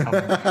saw that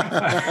coming.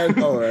 I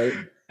know, right?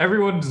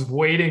 Everyone's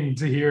waiting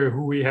to hear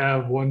who we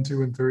have 1,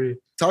 2, and 3.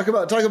 Talk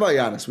about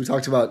Giannis. We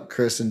talked about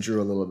Chris and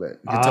Drew a little bit.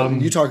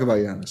 You talk about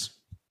Giannis.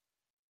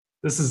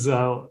 This is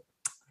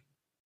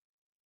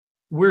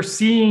we're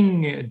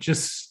seeing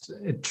just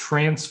a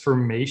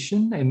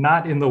transformation, and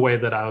not in the way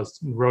that I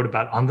wrote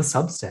about on the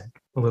Substack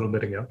a little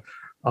bit ago.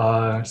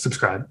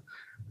 Subscribe.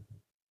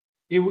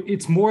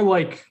 It's more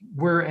like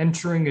we're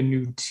entering a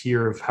new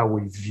tier of how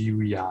we view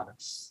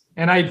Giannis.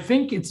 And I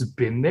think it's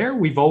been there.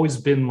 We've always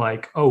been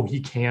like, oh,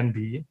 he can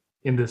be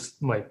in this,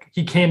 like,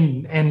 he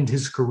can end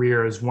his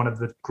career as one of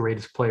the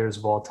greatest players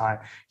of all time.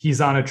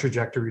 He's on a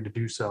trajectory to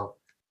do so.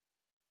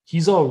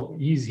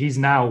 he's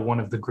now one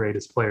of the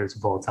greatest players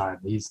of all time.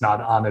 He's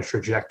not on a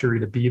trajectory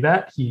to be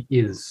that. He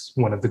is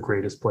one of the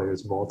greatest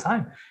players of all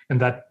time. And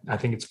that, I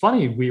think it's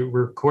funny, we're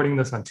recording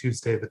this on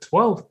Tuesday the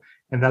 12th,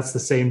 and that's the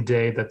same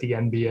day that the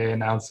NBA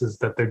announces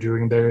that they're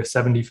doing their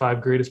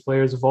 75 greatest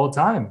players of all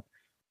time.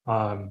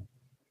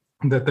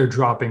 That they're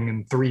dropping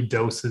in 3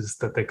 doses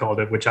that they called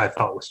it, which I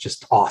thought was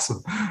just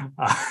awesome.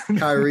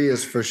 Kyrie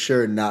is for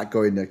sure not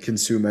going to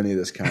consume any of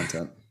this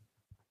content.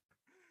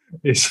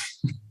 He's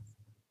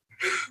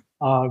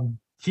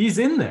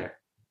in there.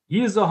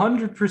 He is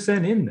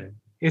 100% in there.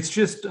 It's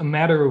just a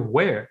matter of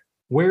where.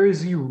 Where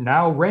is he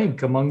now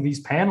rank among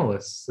these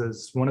panelists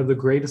as one of the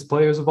greatest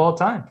players of all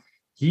time?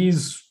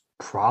 He's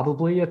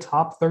probably a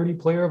top 30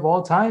 player of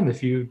all time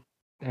if you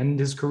end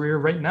his career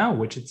right now,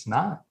 which it's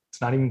not. It's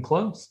not even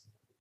close.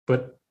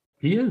 But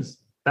he is.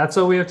 That's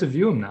how we have to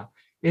view him now.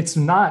 It's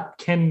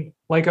not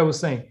like I was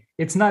saying,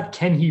 it's not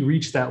can he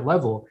reach that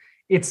level.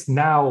 It's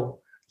now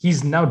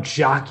he's now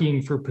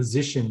jockeying for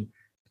position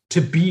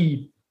to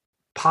be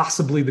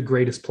possibly the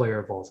greatest player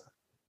of all time.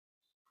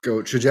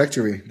 GOAT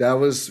trajectory. That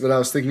was what I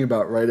was thinking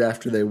about right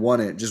after they won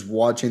it. Just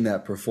watching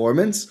that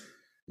performance,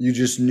 you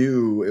just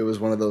knew it was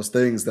one of those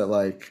things that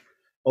like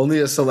only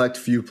a select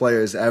few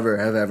players have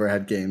ever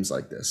had games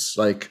like this.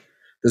 Like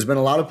there's been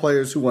a lot of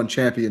players who won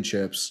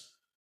championships.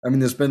 I mean,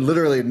 there's been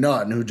literally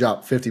none who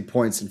dropped 50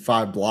 points and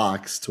 5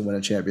 blocks to win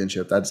a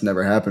championship. That's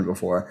never happened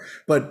before.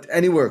 But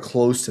anywhere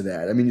close to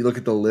that. I mean, you look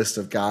at the list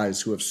of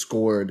guys who have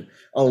scored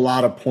a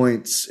lot of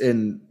points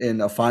in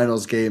a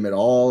finals game at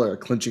all or a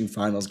clinching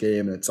finals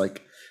game. And it's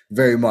like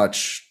very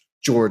much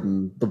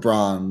Jordan,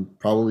 LeBron,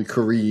 probably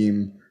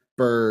Kareem,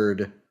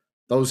 Bird,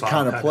 those Bob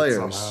kind of Pettit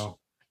players. somehow.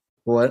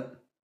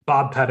 What?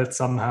 Bob Pettit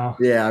somehow.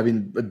 Yeah, I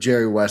mean,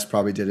 Jerry West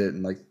probably did it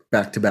in like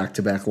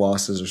back-to-back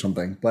losses or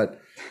something. But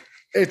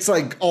it's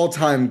like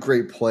all-time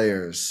great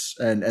players,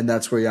 and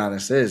that's where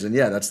Giannis is. And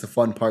yeah, that's the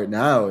fun part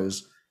now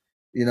is,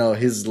 you know,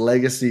 his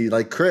legacy,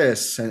 like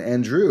Chris and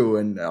Andrew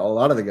and a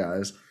lot of the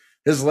guys,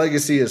 his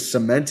legacy is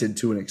cemented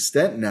to an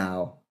extent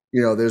now.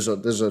 You know, there's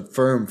a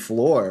firm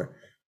floor.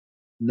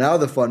 Now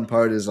the fun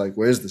part is like,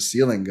 where's the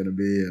ceiling going to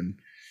be? And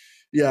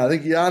yeah, I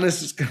think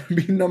Giannis is going to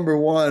be number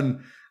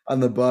 1 on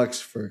the Bucks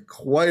for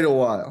quite a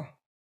while.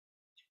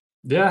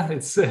 Yeah,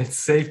 it's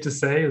safe to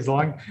say as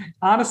long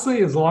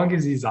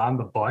as he's on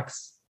the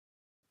Bucks,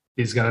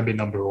 he's gonna be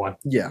number 1.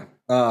 Yeah.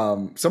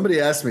 Somebody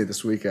asked me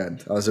this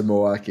weekend. I was in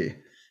Milwaukee.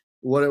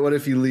 What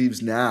if he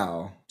leaves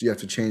now? Do you have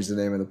to change the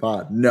name of the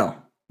pod? No.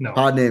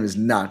 Pod name is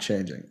not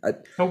changing.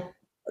 Nope.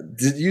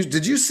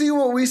 Did you see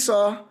what we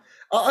saw?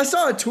 I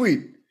saw a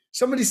tweet.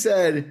 Somebody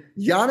said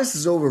Giannis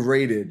is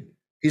overrated.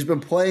 He's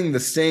been playing the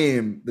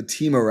same. The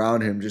team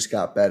around him just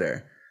got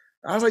better.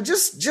 I was like,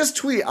 just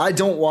tweet. I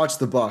don't watch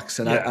the Bucks,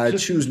 and I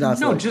choose not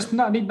to. No, just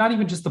not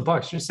even just the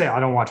Bucks. Just say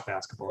I don't watch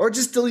basketball, or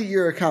just delete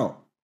your account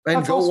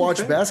and go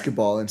watch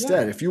basketball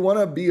instead. Yeah. If you want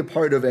to be a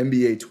part of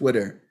NBA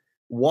Twitter,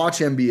 watch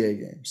NBA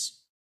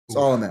games. That's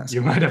all I'm asking.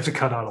 You might have to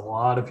cut out a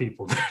lot of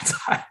people that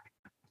time.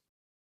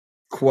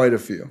 Quite a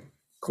few,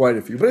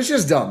 but it's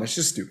just dumb. It's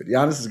just stupid.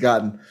 Giannis has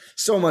gotten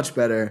so much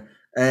better,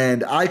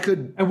 and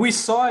we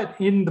saw it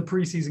in the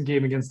preseason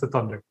game against the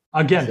Thunder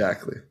again.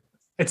 Exactly.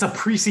 It's a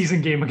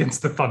preseason game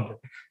against the Thunder.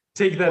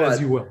 Take that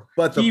as you will.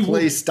 But the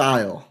play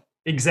style.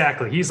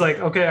 Exactly. He's like,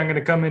 okay, I'm going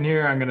to come in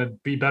here. I'm going to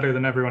be better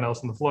than everyone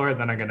else on the floor.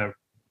 And then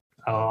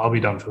I'll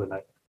be done for the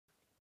night.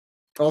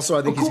 Also,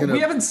 I think he's going to. We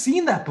haven't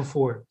seen that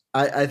before.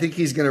 I think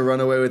he's going to run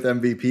away with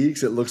MVP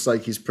because it looks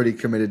like he's pretty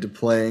committed to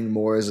playing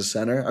more as a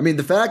center. I mean,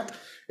 the fact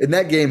in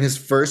that game, his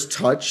first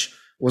touch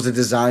was a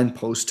design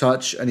post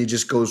touch, and he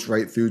just goes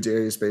right through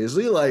Darius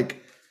Bazley.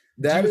 Like,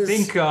 that do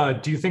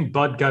you think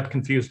Bud got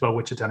confused about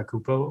which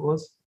Antetokounmpo it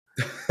was?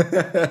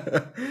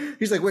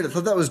 He's like, wait, I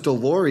thought that was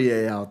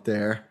Delorier out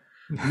there.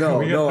 No,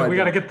 we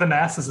got to get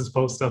Thanasis'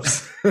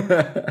 post-ups.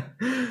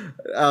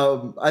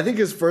 I think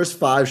his first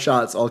 5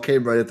 shots all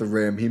came right at the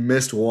rim. He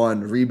missed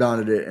one,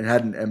 rebounded it, and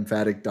had an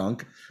emphatic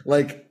dunk.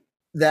 Like,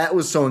 that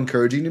was so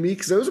encouraging to me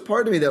because there was a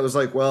part of me that was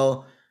like,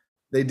 well,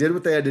 they did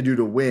what they had to do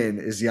to win.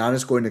 Is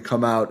Giannis going to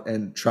come out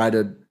and try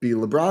to be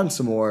LeBron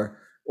some more?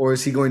 Or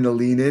is he going to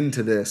lean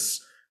into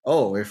this?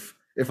 Oh, if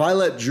I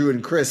let Drew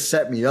and Chris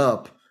set me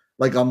up,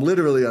 like I'm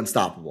literally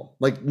unstoppable.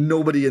 Like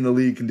nobody in the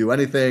league can do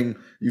anything.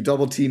 You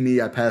double team me,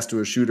 I pass to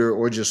a shooter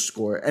or just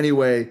score.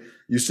 Anyway,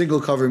 you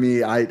single cover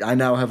me, I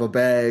now have a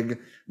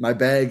bag. My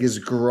bag is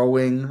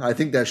growing. I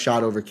think that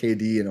shot over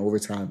KD in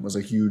overtime was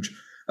a huge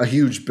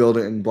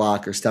building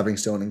block or stepping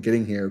stone in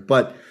getting here.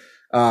 But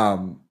I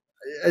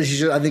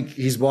think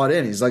he's bought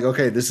in. He's like,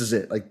 okay, this is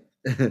it. Like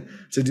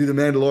to do the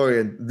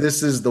Mandalorian,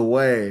 this is the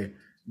way.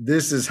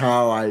 This is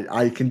how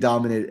I can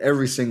dominate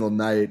every single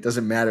night. It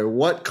doesn't matter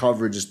what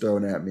coverage is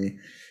thrown at me.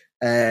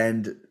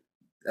 And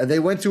they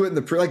went to it in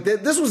the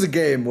this was a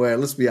game where,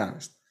 let's be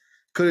honest,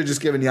 could have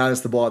just given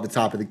Giannis the ball at the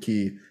top of the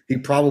key. He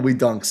probably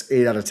dunks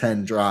 8 out of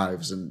 10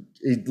 drives, and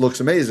he looks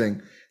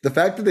amazing. The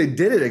fact that they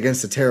did it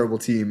against a terrible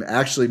team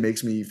actually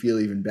makes me feel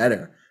even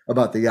better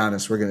about the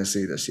Giannis we're going to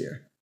see this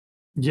year.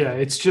 Yeah,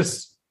 it's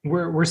just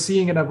we're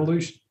seeing an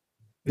evolution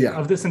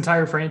of this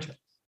entire franchise.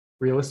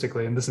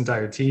 realistically, and this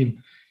entire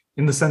team,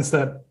 in the sense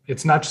that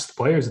it's not just the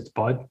players, it's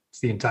Bud, it's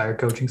the entire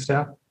coaching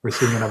staff. We're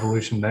seeing an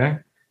evolution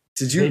there.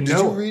 Did you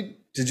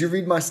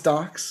read my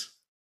stocks?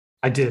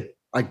 I did.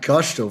 I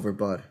gushed over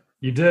Bud.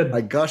 You did.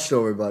 I gushed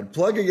over Bud.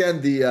 Plug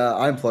again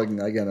I'm plugging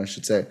again, I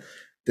should say,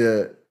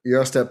 the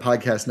Eurostep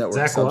Podcast Network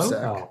Zach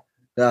Substack.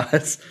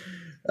 Lowe?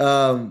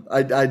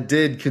 I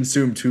did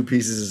consume 2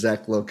 pieces of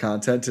Zach Lowe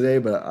content today,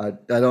 but I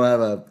don't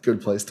have a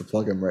good place to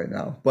plug him right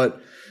now.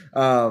 But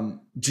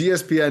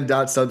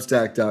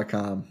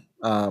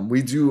gspn.substack.com.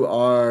 We do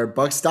our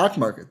Bucks stock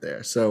market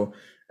there. So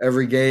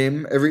every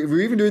game,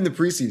 we're even doing the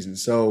preseason.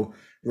 So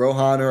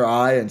Rohan or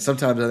I, and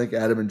sometimes I think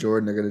Adam and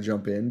Jordan are going to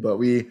jump in, but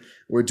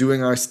we're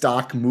doing our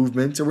stock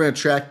movement. So we're going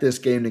to track this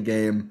game to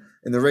game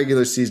in the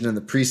regular season and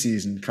the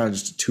preseason, kind of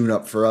just to tune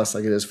up for us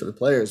like it is for the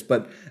players.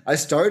 But I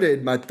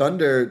started my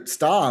Thunder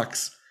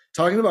stocks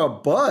talking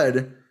about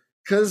Bud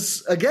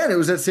because, again, it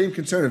was that same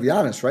concern of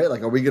Giannis, right?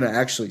 Like, are we going to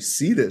actually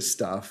see this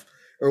stuff?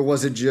 Or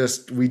was it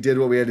just we did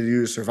what we had to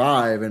do to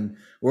survive and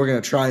we're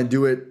going to try and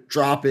do it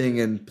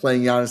dropping and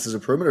playing Giannis as a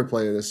perimeter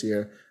player this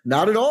year?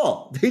 Not at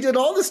all. They did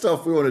all the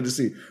stuff we wanted to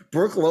see.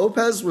 Brook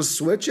Lopez was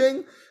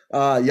switching.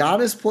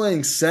 Giannis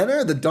playing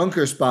center, the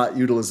dunker spot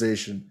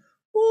utilization.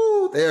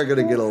 Ooh, they are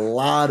going to get a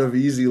lot of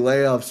easy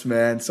layups,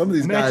 man. Some of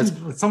these guys.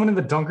 Someone in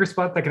the dunker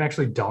spot that can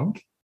actually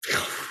dunk?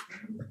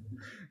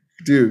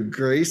 Dude,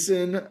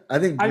 Grayson. I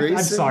think Grayson.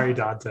 I'm sorry,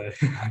 Dante.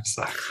 I'm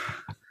sorry.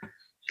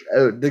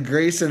 The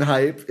Grayson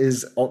hype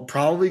is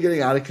probably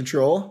getting out of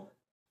control.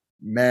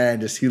 Man,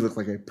 does he look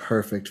like a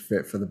perfect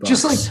fit for the Bucks?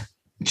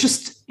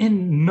 Just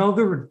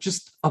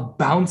a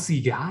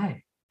bouncy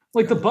guy.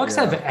 Like the Bucks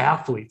have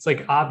athletes.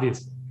 Like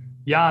obviously,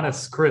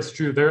 Giannis, Chris,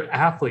 Drew, they're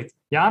athletes.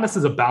 Giannis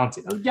is a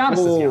bouncy. Giannis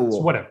is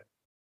Giannis. Whatever.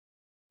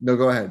 No,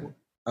 go ahead.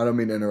 I don't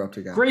mean to interrupt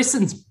again.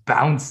 Grayson's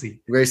bouncy.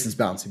 Grayson's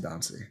bouncy.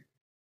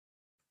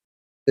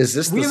 Is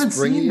this the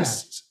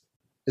springiest?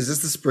 Is this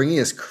the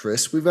springiest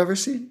Chris we've ever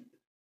seen?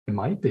 It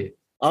might be.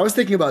 I was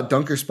thinking about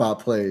dunker spot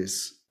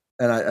plays,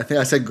 and I think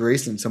I said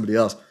Grayson, somebody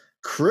else.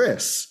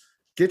 Chris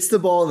gets the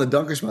ball in the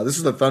dunker spot. This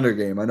was the Thunder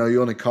game. I know you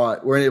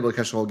weren't able to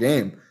catch the whole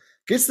game.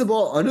 Gets the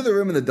ball under the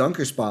rim in the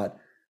dunker spot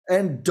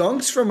and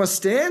dunks from a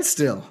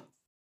standstill.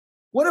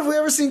 When have we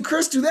ever seen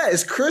Chris do that?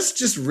 Is Chris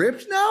just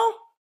ripped now?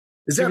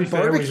 Is that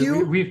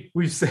barbecue?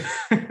 We've said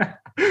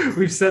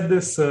we've said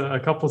this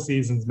a couple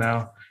seasons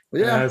now.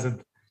 Yeah. It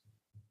hasn't.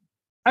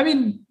 I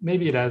mean,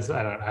 maybe it has.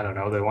 I don't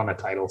know. They won a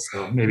title,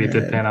 so maybe it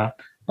did pan out.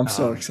 I'm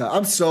so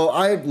excited.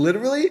 I'm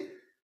literally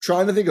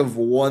trying to think of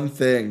one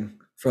thing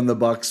from the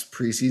Bucks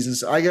preseason.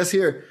 So I guess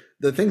here,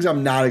 the things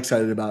I'm not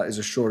excited about is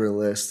a shorter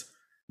list.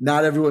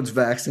 Not everyone's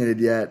vaccinated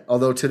yet.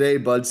 Although today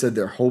Bud said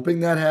they're hoping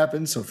that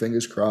happens, so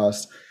fingers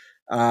crossed.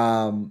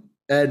 And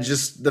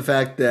just the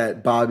fact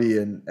that Bobby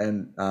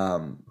and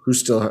who's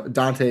still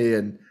Dante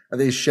and I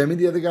think Shemi,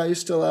 the other guy, who's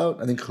still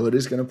out. I think Hood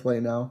is going to play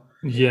now.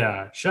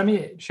 Yeah,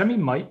 Shemi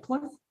might play.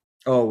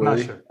 Oh, really?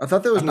 Not sure. I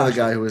thought there was another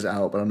guy who was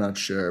out, but I'm not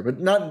sure. But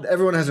not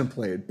everyone hasn't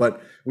played.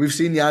 But we've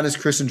seen Giannis,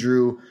 Chris, and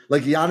Drew.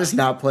 Like Giannis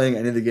not playing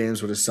any of the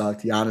games would have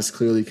sucked. Giannis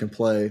clearly can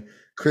play.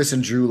 Chris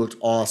and Drew looked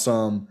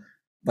awesome.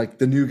 Like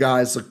the new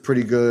guys look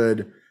pretty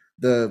good.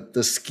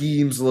 The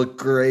schemes look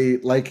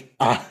great. Like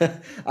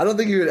I don't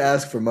think you would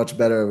ask for much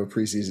better of a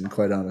preseason,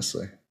 quite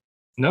honestly.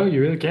 No,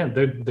 you really can't.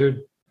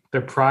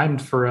 They're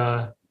primed for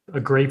a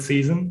great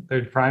season.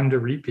 They're primed to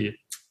repeat.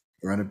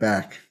 Run it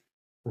back.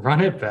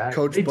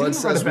 Coach Bud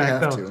says we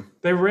have to.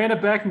 They ran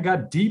it back and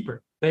got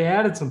deeper. They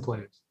added some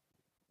players.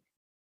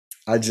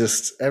 I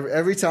just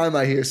every time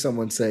I hear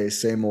someone say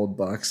 "same old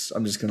Bucks,"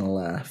 I'm just gonna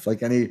laugh. Like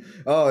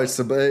it's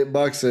the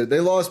Bucks. They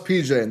lost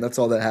PJ, and that's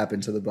all that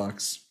happened to the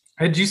Bucks.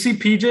 Did you see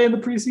PJ in the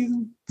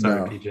preseason? Sorry,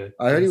 no. PJ.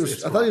 I heard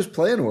I thought he was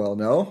playing well.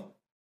 No,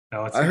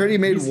 I heard he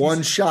made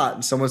one shot,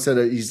 and someone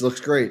said he looks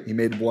great. He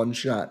made one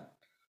shot.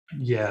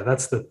 Yeah,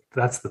 that's the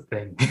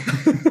thing.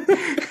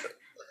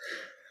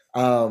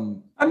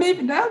 I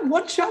mean, that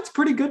one shot's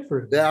pretty good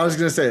for him. Yeah, I was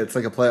gonna say it's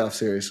like a playoff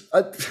series.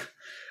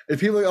 If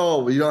people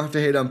are like, you don't have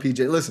to hate on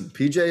PJ. Listen,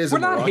 PJ is a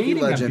Milwaukee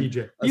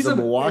legend. He's a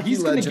Milwaukee legend.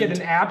 He's going to get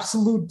an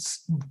absolute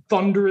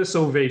thunderous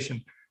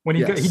ovation when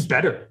he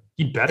better.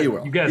 He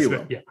will. You guys, he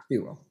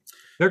will.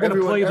 They're going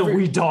to play the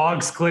We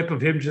Dogs clip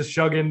of him just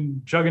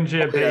chugging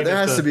champagne. Yeah, there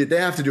has to be.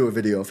 They have to do a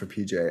video for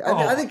PJ.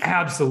 I think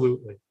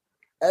absolutely.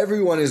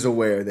 Everyone is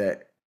aware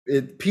that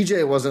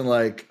PJ wasn't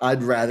like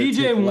I'd rather.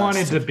 PJ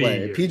wanted to be.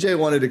 PJ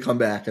wanted to come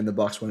back, and the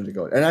Bucks wanted to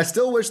go. And I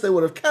still wish they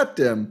would have kept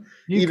him.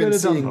 You could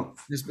have done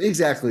both.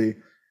 Exactly.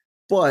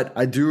 But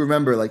I do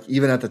remember, like,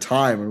 even at the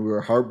time when we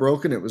were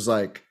heartbroken, it was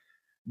like,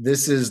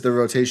 this is the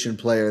rotation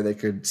player they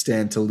could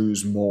stand to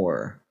lose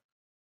more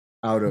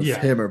out of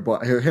him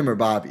or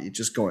Bobby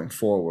just going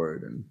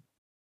forward. And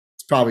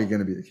it's probably going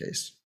to be the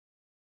case.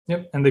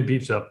 Yep. And they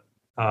beefed up.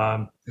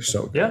 They're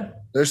so good. Yeah.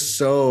 They're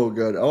so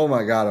good. Oh,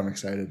 my God. I'm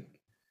excited.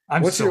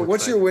 What's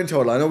your win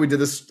total? I know we did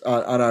this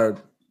on our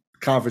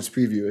conference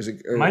preview. Is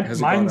it?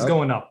 Mine's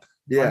going up.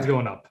 Yeah. Mine's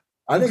going up.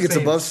 I think it's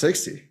above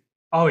 60.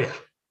 Oh, yeah.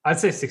 I'd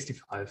say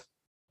 65.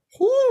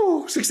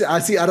 Ooh, 60.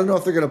 I don't know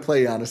if they're going to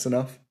play Giannis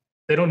enough.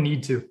 They don't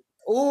need to.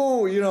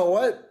 Oh, you know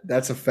what?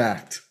 That's a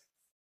fact.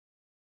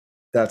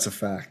 That's a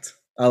fact.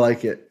 I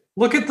like it.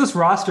 Look at this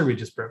roster we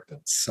just broke down.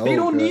 So They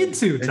don't good. need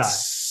to, Ty.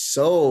 It's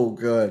so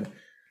good.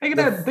 They can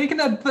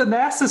have the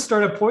NASA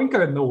start a point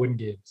guard and they'll win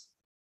games.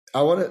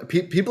 I want to.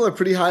 People are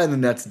pretty high on the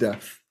Nets'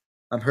 depth.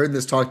 I've heard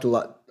this talked a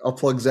lot. I'll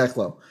plug Zach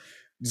Lowe.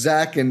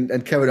 Zach and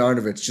Kevin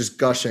Arnovitz just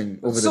gushing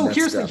over the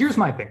Nets. So here's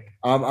my thing.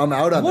 I'm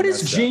out on what the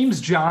has Nets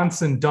James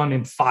Johnson done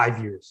in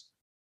 5 years?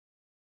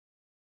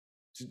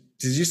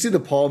 Did you see the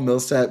Paul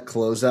Millsap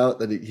closeout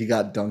that he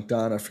got dunked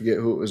on? I forget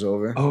who it was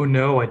over. Oh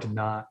no, I did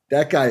not.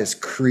 That guy is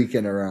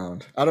creaking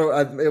around.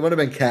 It would have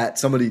been Cat.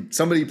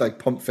 Somebody like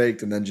pump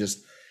faked and then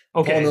just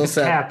okay. Paul If it's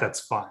Millsap. Cat, that's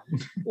fine.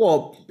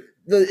 Well,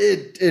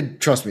 it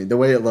trust me, the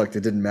way it looked,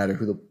 it didn't matter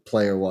who the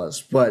player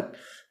was. But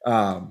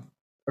or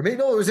maybe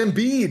no, it was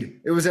Embiid.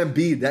 It was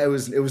Embiid.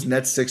 It was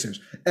Nets Sixers.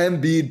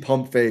 Embiid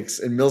pump fakes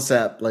and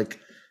Millsap like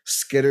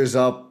skitters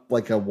up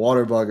like a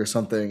water bug or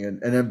something,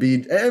 and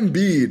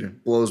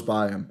Embiid blows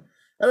by him.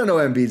 I don't know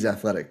Embiid's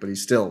athletic, but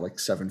he's still like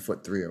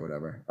 7'3" or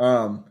whatever.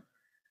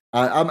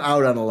 I'm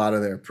out on a lot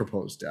of their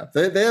proposed depth.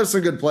 They have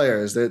some good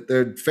players.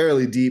 They're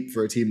fairly deep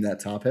for a team that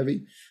top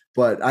heavy,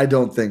 but I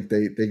don't think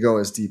they go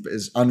as deep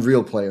as on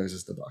real players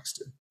as the Bucks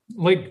do.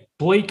 Like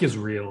Blake is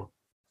real.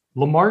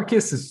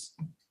 LaMarcus is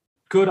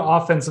good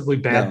offensively,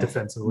 bad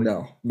defensively.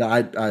 No,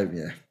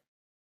 yeah.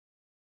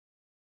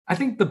 I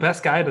think the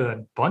best guy to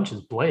that bunch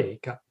is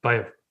Blake by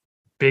a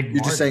big margin.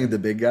 You're just saying the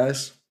big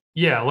guys?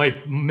 Yeah,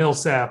 like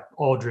Millsap,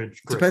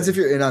 Aldridge. Griffin. Depends if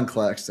you're in on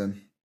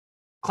Claxton.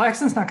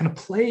 Claxton's not going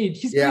to play.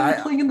 He's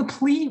playing in the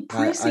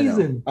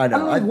preseason. I know. I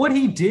don't know what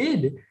he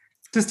did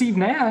to Steve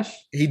Nash.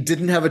 He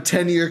didn't have a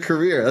 10-year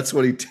career. That's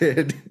what he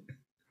did.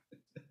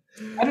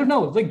 I don't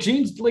know. Like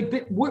James,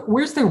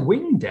 where's their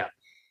wing depth?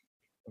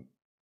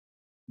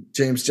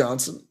 James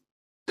Johnson.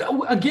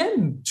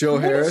 Again, Joe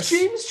Harris. What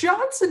has James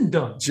Johnson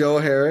done? Joe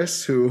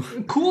Harris, who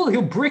cool,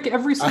 he'll brick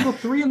every single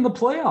three in the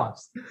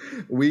playoffs.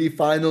 We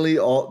finally,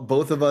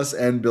 both of us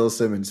and Bill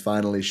Simmons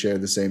finally share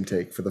the same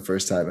take for the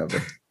first time ever.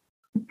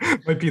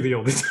 Might be the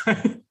only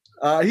time.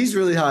 He's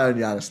really high on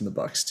Giannis in the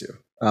Bucks too,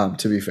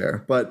 to be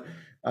fair. But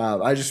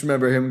I just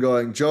remember him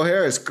going, Joe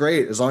Harris,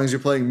 great. As long as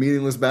you're playing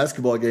meaningless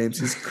basketball games,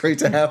 he's great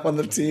to have on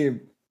the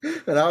team.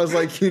 And I was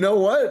like, you know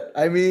what?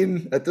 I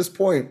mean, at this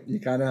point, you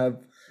kind of have.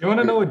 You want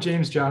to know what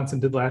James Johnson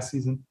did last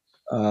season?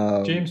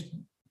 James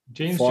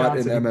fought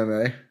Johnson in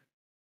MMA.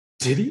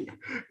 Did he?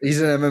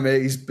 He's in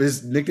MMA.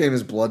 His nickname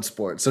is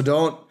Bloodsport. So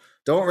don't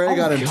rag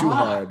on him too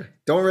hard.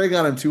 Don't rag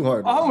on him too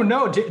hard. Oh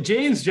no,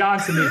 James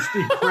Johnson is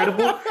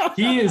incredible.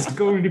 He is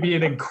going to be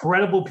an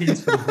incredible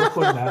piece for the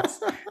Brooklyn Nets.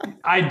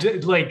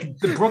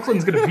 The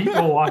Brooklyn's going to beat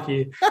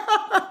Milwaukee.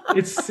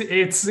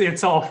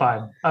 It's all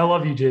fine. I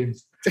love you,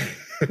 James.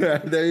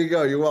 There you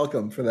go. You're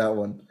welcome for that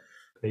one.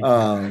 Thank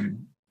you.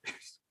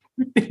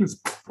 It was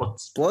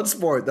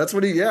Bloodsport. That's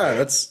what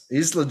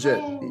he's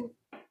legit.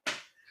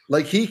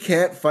 Like he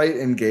can't fight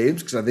in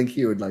games because I think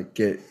he would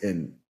get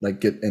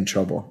in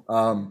trouble.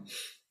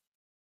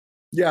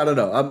 Yeah, I don't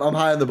know. I'm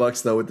high on the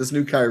Bucks though with this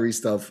new Kyrie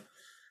stuff.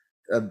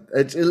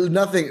 It's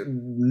nothing.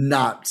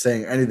 Not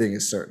saying anything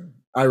is certain.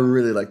 I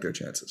really like their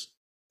chances.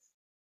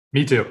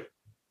 Me too.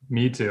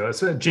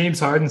 So James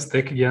Harden's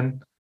thick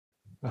again.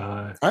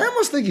 I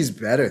almost think he's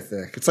better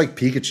thick. It's like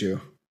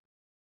Pikachu.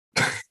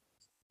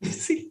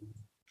 Is he?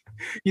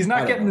 He's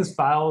not getting his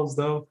fouls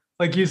though.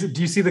 Like, do you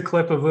see the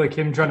clip of like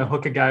him trying to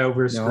hook a guy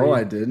over a screen? No,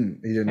 I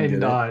didn't. He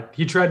didn't. And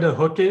he tried to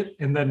hook it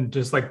and then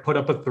just like put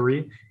up a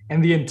three,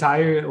 and the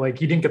entire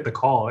he didn't get the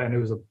call, and it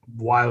was a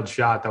wild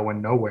shot that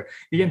went nowhere.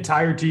 The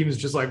entire team is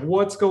just like,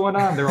 "What's going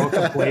on?" They're all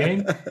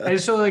complaining, and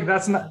it's so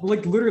that's not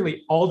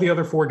literally all the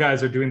other four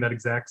guys are doing that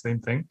exact same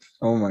thing.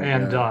 Oh my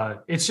god!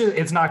 And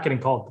it's not getting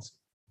called.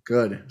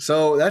 Good.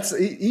 So that's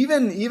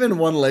even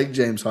one leg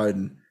James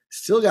Harden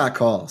still got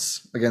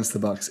calls against the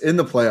Bucks in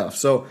the playoffs.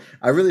 So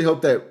I really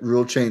hope that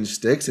rule change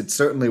sticks. It's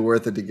certainly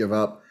worth it to give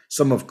up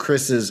some of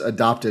Chris's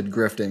adopted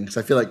grifting, because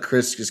I feel like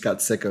Chris just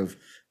got sick of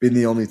being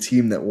the only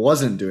team that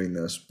wasn't doing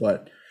this.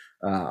 But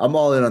I'm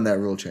all in on that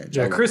rule change.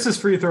 Yeah, Chris's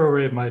free throw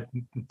rate might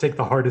take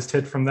the hardest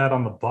hit from that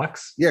on the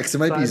Bucks. Yeah, because it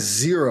might be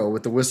 0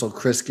 with the whistle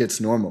Chris gets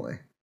normally.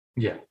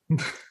 Yeah.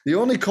 The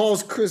only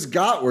calls Chris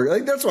got were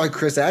that's why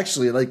Chris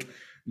actually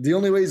the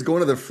only way he's going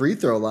to the free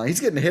throw line, he's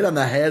getting hit on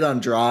the head on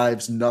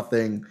drives,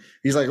 nothing.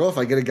 He's like, if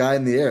I get a guy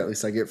in the air, at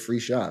least I get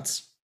free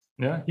shots.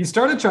 Yeah, he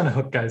started trying to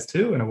hook guys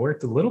too, and it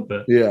worked a little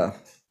bit. Yeah.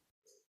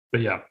 But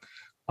yeah,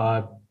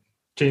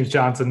 James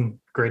Johnson,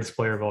 greatest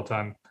player of all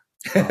time.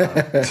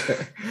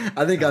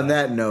 I think on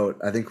that note,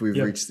 I think we've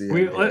reached the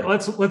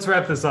end. Let's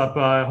wrap this up.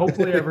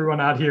 Hopefully everyone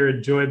out here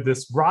enjoyed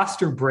this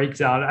roster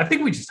breakdown. I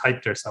think we just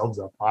hyped ourselves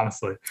up,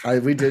 honestly.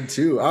 We did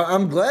too.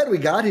 I'm glad we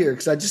got here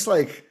because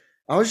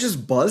I was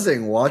just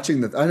buzzing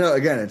watching I know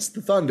again it's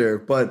the Thunder,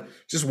 but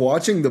just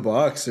watching the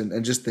Bucks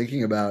and just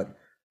thinking about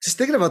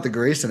the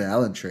Grayson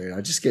Allen trade,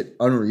 I just get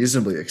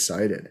unreasonably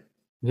excited.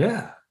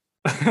 Yeah.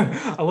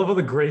 I love how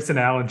the Grayson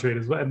Allen trade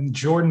is, and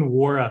Jordan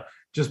Nwora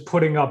just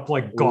putting up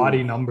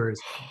gaudy numbers,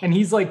 and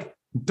he's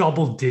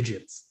double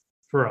digits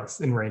for us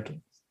in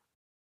rankings.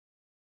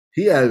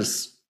 He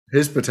has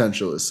His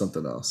potential is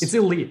something else. It's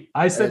elite.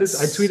 I said it.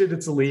 I tweeted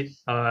it's elite.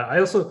 I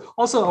also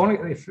I want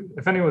to,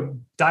 if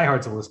anyone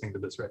diehards are listening to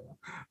this right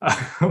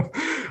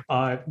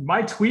now,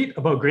 my tweet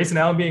about Grayson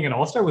Allen being an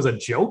All-Star was a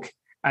joke,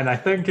 and I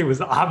think it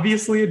was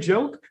obviously a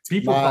joke.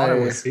 People thought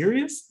it was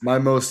serious. My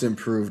most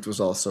improved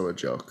was also a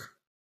joke.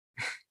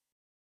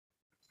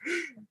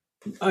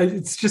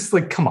 It's just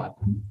like, come on,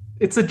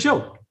 it's a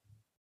joke.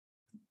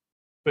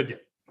 But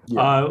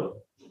yeah.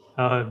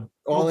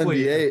 All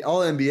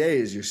NBA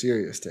is your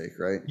serious take,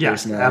 right? Yeah,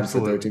 Grayson Allen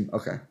absolutely.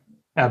 Okay,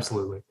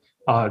 absolutely.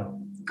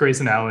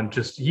 Grayson Allen,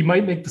 he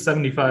might make the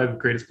 75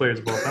 greatest players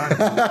of all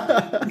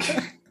time.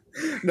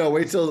 No,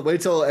 wait till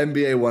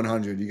NBA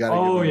 100. You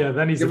gotta.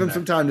 Then give him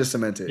some time to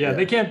cement it. Yeah,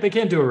 they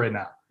can't do it right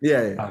now.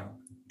 Yeah.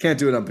 Can't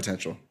do it on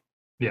potential.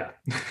 Yeah.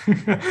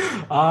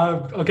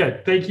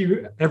 Okay. Thank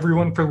you,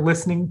 everyone, for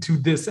listening to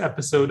this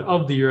episode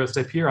of the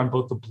Eurostep here on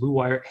both the Blue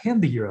Wire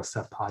and the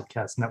Eurostep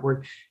Podcast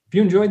Network. If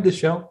you enjoyed the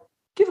show,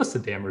 give us a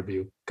damn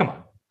review. Come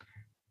on.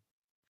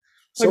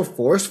 So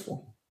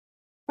forceful.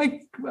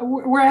 Like,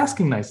 we're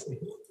asking nicely.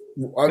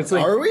 Are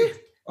we?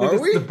 Are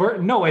we?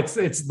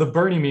 It's the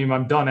Bernie meme.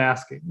 I'm done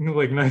asking.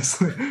 Like,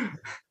 nicely.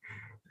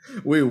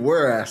 We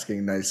were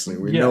asking nicely.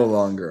 We no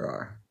longer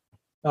are.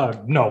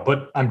 No,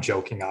 but I'm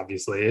joking.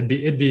 Obviously,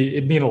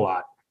 it'd mean a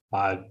lot.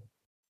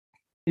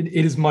 It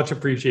is much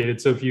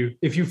appreciated. So if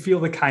you feel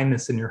the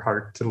kindness in your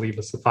heart to leave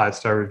us a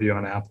 5-star review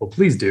on Apple,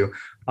 please do.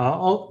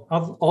 I'll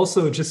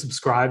also just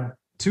subscribe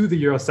to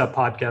the Eurostep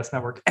Podcast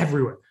Network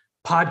everywhere.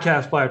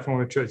 Podcast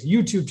platform of choice,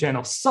 YouTube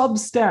channel,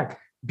 Substack,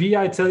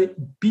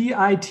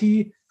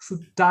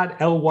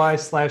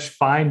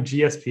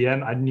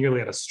 bit.ly/findgspn. I nearly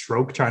had a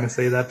stroke trying to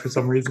say that for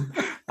some reason.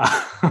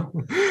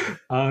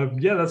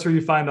 That's where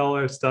you find all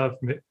our stuff.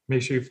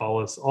 Make sure you follow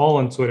us all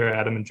on Twitter,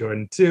 Adam and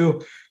Jordan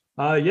too.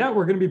 We're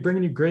going to be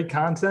bringing you great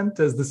content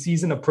as the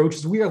season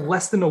approaches. We are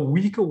less than a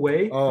week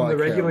away from the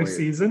regular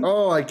season.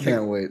 Oh, I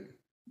can't wait.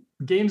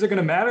 Games are going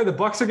to matter. The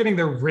Bucks are getting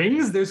their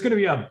rings. There's going to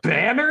be a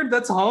banner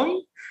that's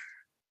hung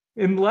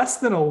in less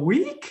than a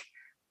week.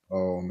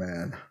 Oh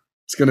man,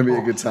 it's going to be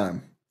a good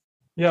time.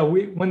 Yeah,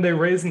 when they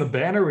raise in the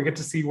banner, we get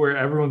to see where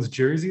everyone's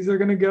jerseys are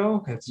going to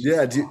go. Do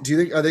you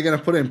think, are they going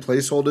to put in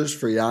placeholders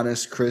for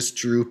Giannis, Chris,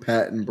 Drew,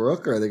 Pat, and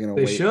Brooke, or are they going to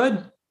wait? They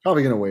should.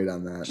 Probably going to wait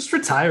on that. Just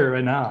retire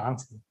right now,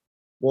 honestly.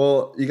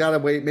 Well, you got to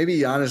wait. Maybe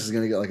Giannis is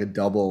going to get like a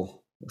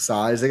double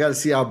size. They got to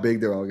see how big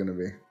they're all going to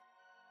be.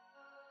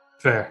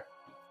 Fair.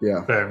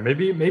 Yeah. Fair.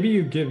 Maybe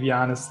you give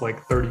Giannis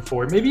like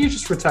 34. Maybe you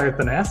just retire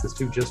Thanasis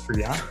too, just for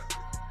Giannis.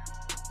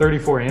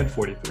 34 and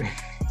 43.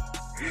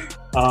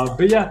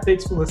 But yeah,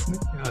 thanks for listening.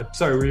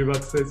 Sorry, were you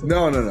about to say something?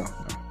 No.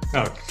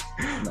 Okay.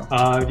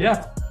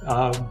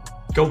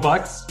 Go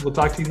Bucks. We'll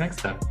talk to you next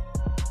time.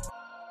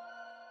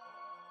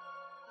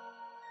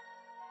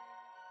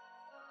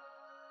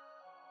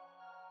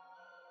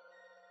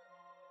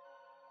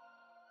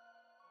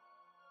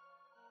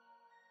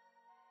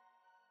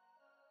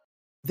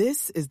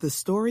 This is the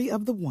story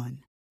of the one.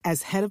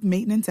 As head of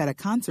maintenance at a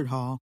concert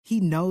hall, he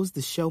knows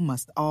the show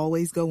must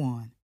always go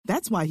on.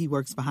 That's why he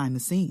works behind the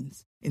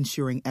scenes,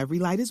 ensuring every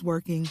light is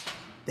working,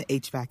 the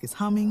HVAC is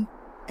humming,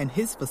 and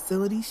his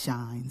facility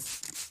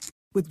shines.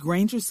 With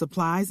Grainger's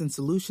supplies and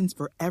solutions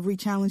for every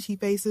challenge he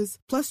faces,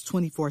 plus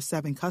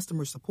 24/7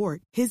 customer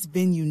support, his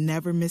venue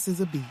never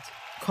misses a beat.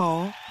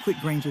 Call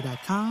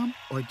quickgrainger.com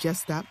or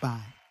just stop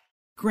by.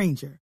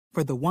 Grainger,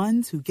 for the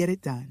ones who get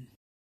it done.